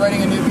 now you're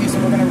writing a new piece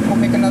and we're going to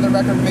make another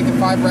record, we're making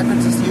 5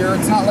 records this year.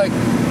 It's not like,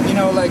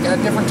 like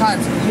at different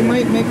times. You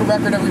might make a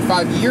record every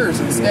 5 years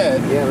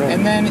instead. Yeah, right.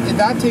 And then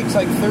that takes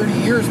like 30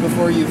 years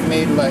before you've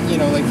made like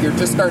you're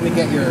just starting to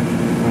get your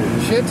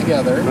shit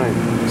together. Right.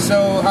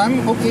 So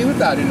I'm okay with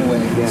that in a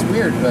way. Yeah. It's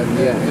weird, but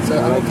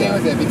I'm okay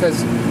with it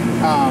because,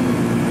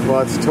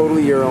 well, it's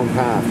totally your own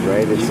path,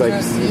 right? It's like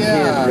you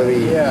can't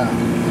really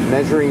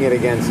measuring it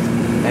against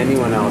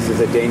anyone else is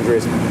a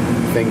dangerous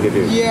thing to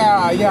do.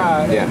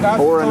 That's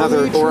or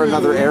totally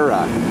another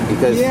era,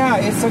 because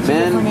it's such a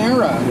different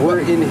era. We're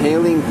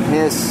inhaling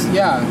piss.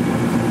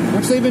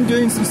 Which they've been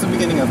doing since the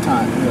beginning of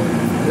time, really.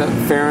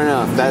 Fair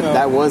enough.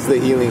 That was the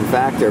healing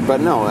factor.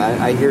 But no,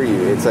 I hear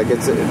you. It's like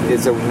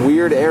it's a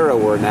weird era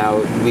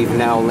we've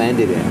now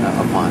landed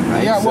upon,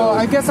 right? Yeah. Well,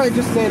 I guess I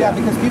just say that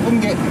because people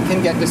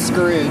can get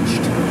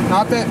discouraged.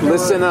 Not that.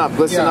 Listen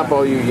up,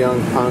 all you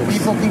young punks.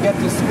 People can get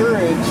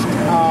discouraged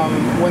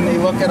when they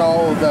look at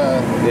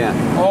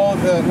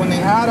when they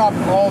add up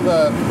all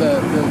the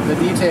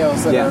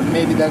details that are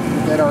maybe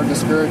that are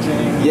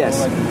discouraging. Yes.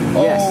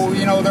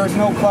 There's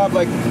no club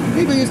like.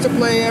 People used to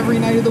play every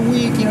night of the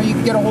week. You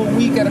could get a whole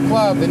week at a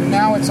club, and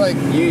now it's like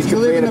you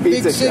live in a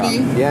big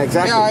city. Yeah,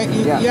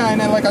 exactly.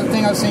 And then like a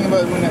thing I was saying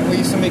about when we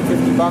used to make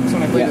 $50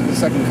 when I played at the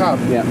Second Cup.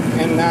 Yeah.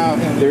 And now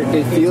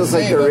it feels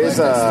like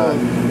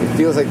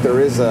there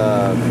is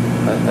a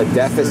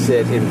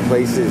deficit in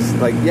places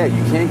like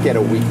you can't get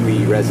a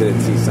weekly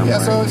residency somewhere.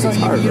 Yeah, so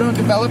you don't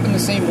develop in the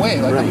same way.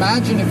 Like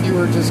imagine if you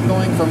were just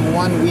going from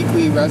one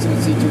weekly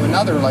residency to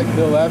another, like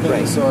Bill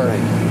Evans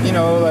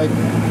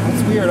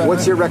it's weird.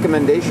 What's your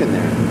recommendation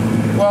there?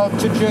 Well,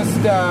 to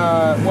just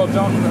I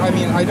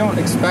don't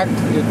expect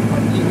it.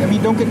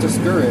 Don't get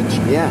discouraged.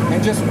 Yeah.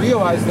 And just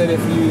realize that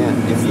if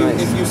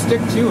you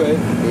stick to it.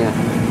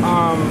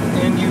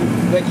 And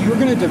you're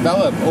going to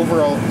develop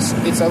overall.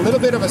 It's a little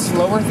bit of a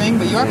slower thing,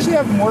 but you actually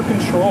have more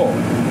control.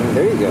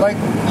 There you go. Like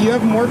you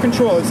have more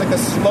control. It's like a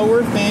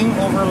slower thing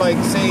over like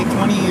say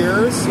 20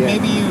 years. Yeah.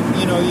 Maybe you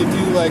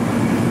do like.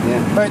 Yeah.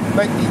 But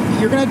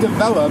you're going to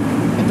develop,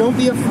 and don't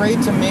be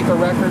afraid to make a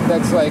record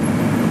that's like.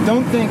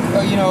 Don't think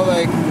I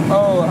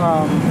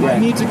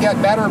need to get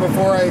better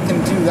before I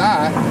can do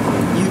that.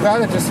 You got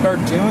to just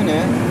start doing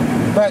it.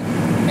 But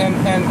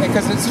and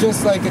because it's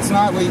just like it's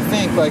not what you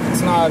think. Like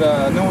it's not.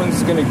 No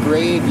one's going to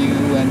grade you,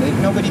 and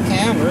nobody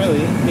can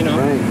really.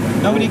 Right.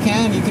 Nobody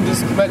can. You can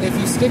just. But if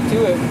you stick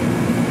to it.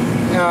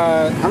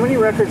 How many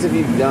records have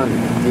you done?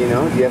 Do you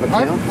know? Do you have a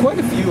count? Quite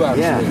a few,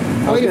 actually. Yeah.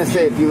 I was going to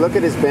say, if you look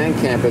at his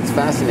Bandcamp, it's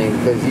fascinating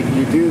because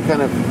you do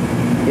kind of.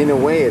 In a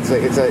way, it's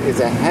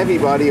a heavy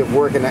body of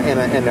work, and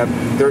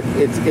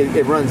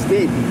it runs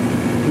deep.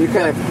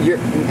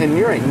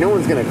 You're right. No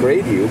one's going to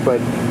grade you,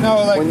 but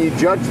when you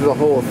judge the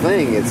whole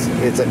thing, it's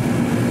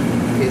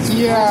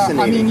fascinating.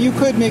 I mean, you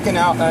could make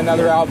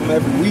another album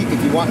every week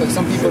if you want. Like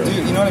some people do,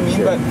 you know what I mean?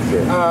 Sure.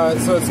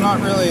 So it's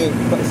not really.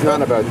 It's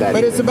not about that.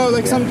 But it's about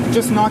like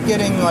just not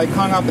getting like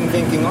hung up and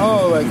thinking,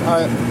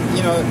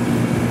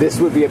 this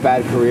would be a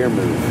bad career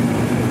move.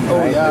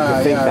 Right?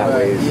 To think that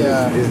way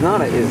is not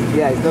that's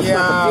not the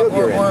field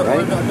you're in, right?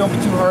 Or don't be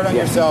too hard on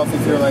yourself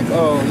if you're like,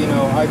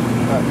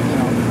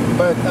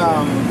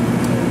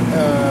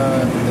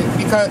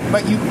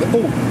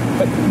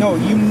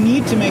 you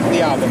need to make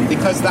the album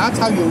because that's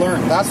how you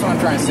learn. That's what I'm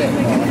trying to say.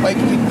 Like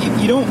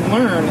you don't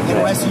learn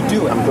unless you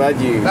do it. I'm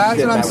glad you.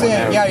 That's what I'm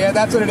saying. Yeah,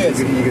 that's what it is.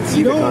 You can see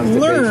you don't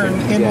learn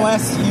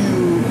unless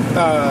you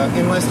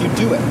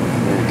do it.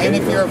 And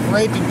if you're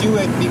afraid to do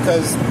it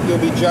because you'll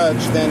be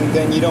judged,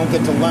 then you don't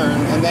get to learn,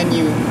 and then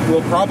you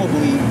will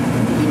probably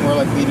be more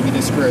likely to be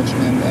discouraged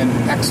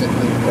and exit.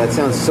 That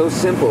sounds so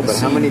simple, but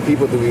how many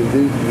people do we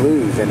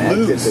lose and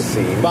exit the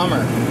scene?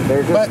 Bummer.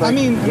 They're just But like, I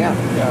mean, yeah.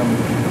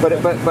 But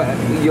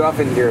you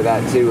often hear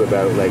that too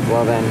about like,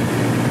 well then,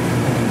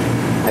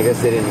 I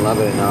guess they didn't love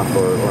it enough,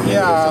 or maybe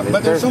yeah,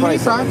 but there's so many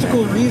probably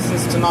practical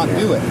reasons to not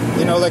do it.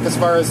 You know, like as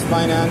far as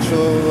financial.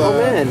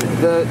 Oh man,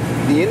 the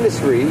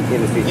industry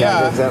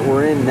tactics that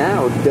we're in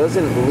now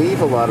doesn't leave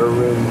a lot of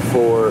room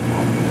for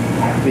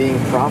being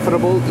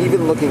profitable.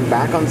 Even looking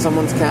back on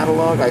someone's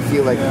catalog, I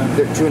feel like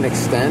to an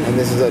extent, and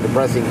this is a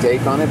depressing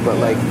take on it, but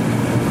like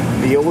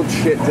the old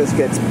shit just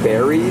gets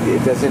buried.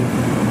 It doesn't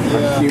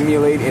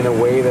accumulate in a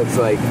way that's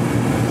like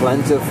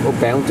plentiful,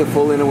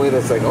 bountiful, in a way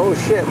that's like, oh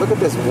shit, look at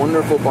this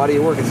wonderful body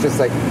of work. It's just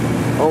like,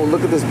 oh,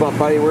 look at this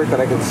body of work that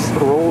I can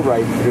scroll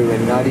right through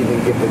and not even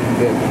give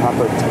the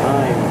proper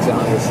time to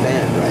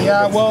understand, right?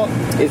 Yeah,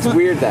 it's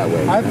weird that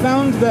way. I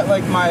found that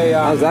like my...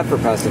 how's that for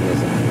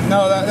pessimism?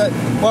 No,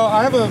 well,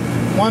 I have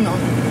one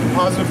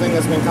positive thing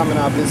that's been coming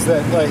up is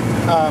that like,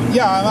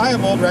 I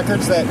have old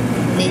records that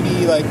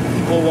maybe like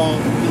people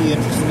won't be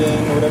interested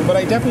in or whatever, but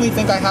I definitely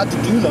think I had to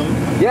do them.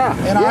 Yeah.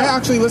 And I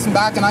actually listen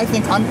back and I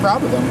think I'm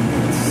proud of them.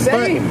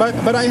 Same.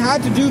 But I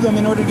had to do them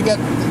in order to get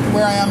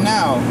where I am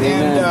now.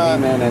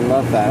 Amen. I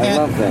love that. I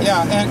love that.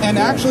 Yeah, and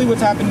actually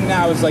what's happening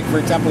now is like, for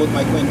example, with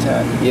my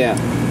quintet. Yeah.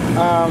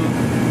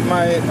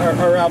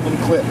 Our album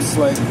Clips,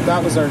 like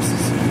that was our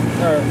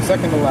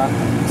second to last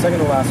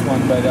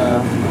one, but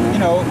you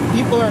know,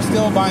 people are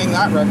still buying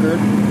that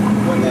record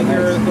when they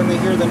hear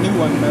the new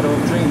one, Meadow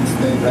of Dreams.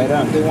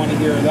 They want to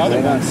hear the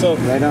other one. So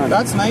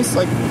that's nice.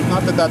 Like,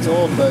 not that that's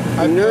old, but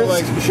I feel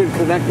like should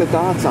connect the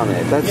dots on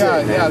it. That's it,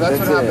 man. Yeah, that's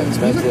what happens.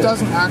 Music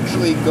doesn't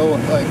actually go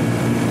like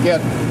get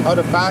out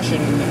of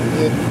fashion,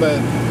 but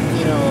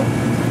you know,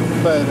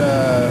 but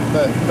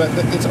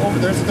it's over.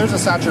 There's a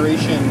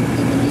saturation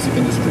in the music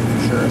industry for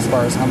sure, as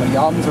far as how many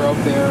albums are out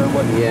there,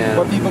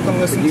 what people can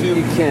listen to.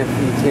 You can't.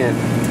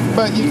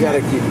 But you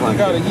gotta keep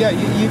playing.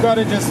 You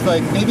gotta just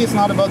like, maybe it's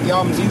not about the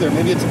albums either.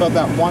 Maybe it's about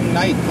that one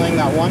night playing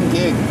that one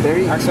gig.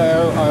 Actually,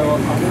 I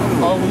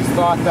always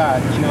thought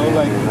that, you know,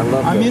 like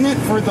I'm in it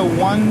for the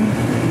one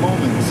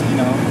moment, you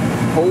know.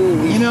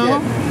 Holy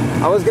shit!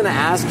 I was gonna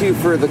ask you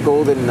for the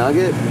golden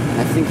nugget.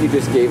 I think you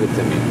just gave it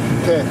to me.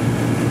 Okay.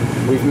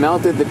 We've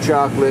melted the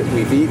chocolate.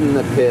 We've eaten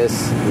the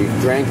piss. We've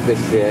drank the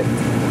shit.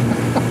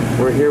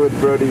 We're here with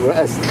Brodie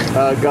West.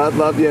 God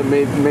love you.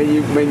 May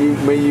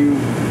you.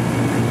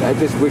 I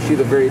just wish you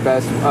the very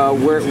best.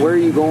 Where are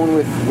you going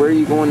with? Where are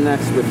you going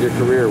next with your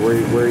career? Where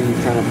are you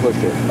trying to push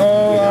it?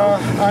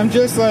 I'm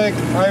just like,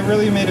 I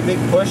really made a big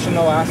push in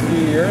the last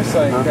few years,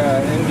 like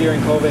and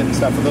during COVID and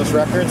stuff, for those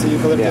records, the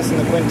Eucalyptus and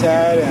the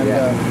Quintet,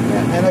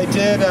 and I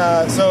did.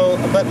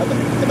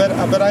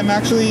 But I'm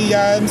actually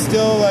I'm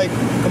still like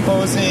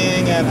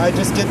composing, and I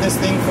just did this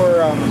thing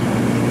for.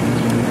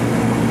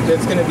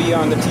 It's going to be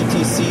on the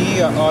TTC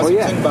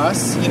Ossington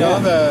bus, you know,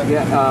 a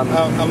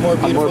more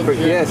beautiful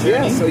journey. Yes.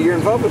 So you're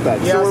involved with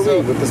that. Yeah, so are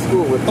we with the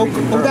school with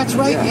that's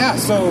right. Yeah.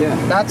 So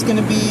that's going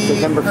to be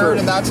September 1st. heard,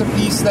 and that's a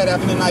piece that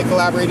Evan and I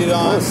collaborated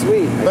on. Oh,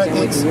 sweet! But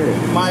it's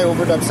my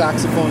overdub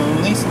saxophone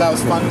only, so that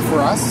was fun for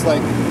us.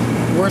 Like,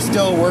 we're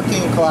still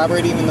working and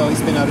collaborating, even though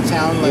he's been out of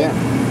town. Like,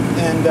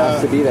 and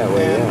has to be that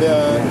way.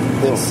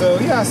 And so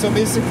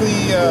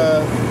basically,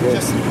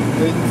 just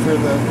waiting for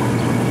the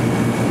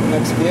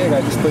next gig.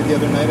 I just played the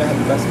other night. I had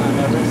the best time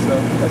ever, so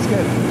that's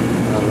good.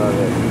 I love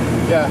it.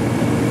 Yeah.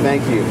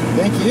 Thank you.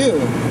 Thank you.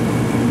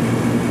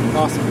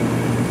 Awesome.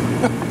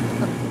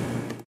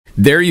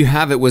 There you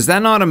have it. Was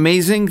that not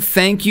amazing?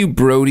 Thank you,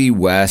 Brodie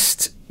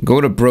West. Go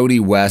to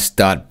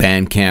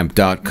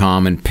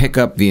brodiewest.bandcamp.com and pick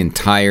up the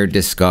entire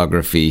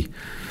discography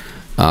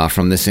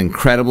from this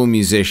incredible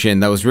musician.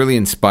 That was really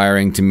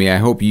inspiring to me. I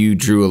hope you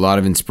drew a lot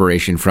of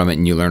inspiration from it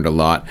and you learned a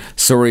lot.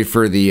 Sorry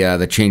for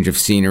the change of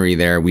scenery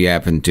there. We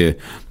happened to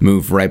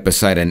move right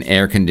beside an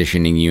air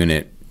conditioning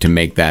unit to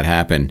make that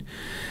happen.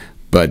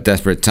 But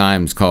desperate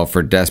times call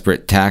for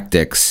desperate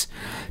tactics.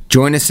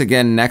 Join us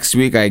again next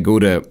week. I go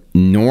to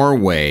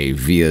Norway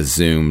via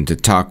Zoom to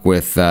talk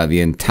with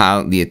the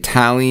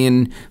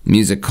Italian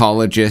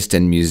musicologist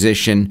and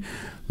musician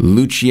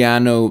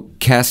Luciano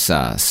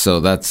Chessa. So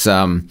that's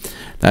on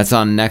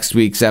next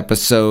week's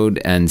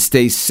episode. And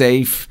stay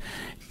safe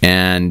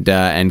and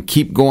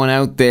keep going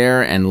out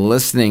there and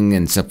listening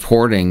and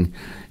supporting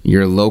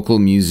your local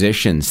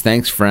musicians.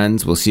 Thanks,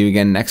 friends. We'll see you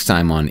again next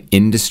time on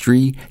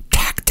Industry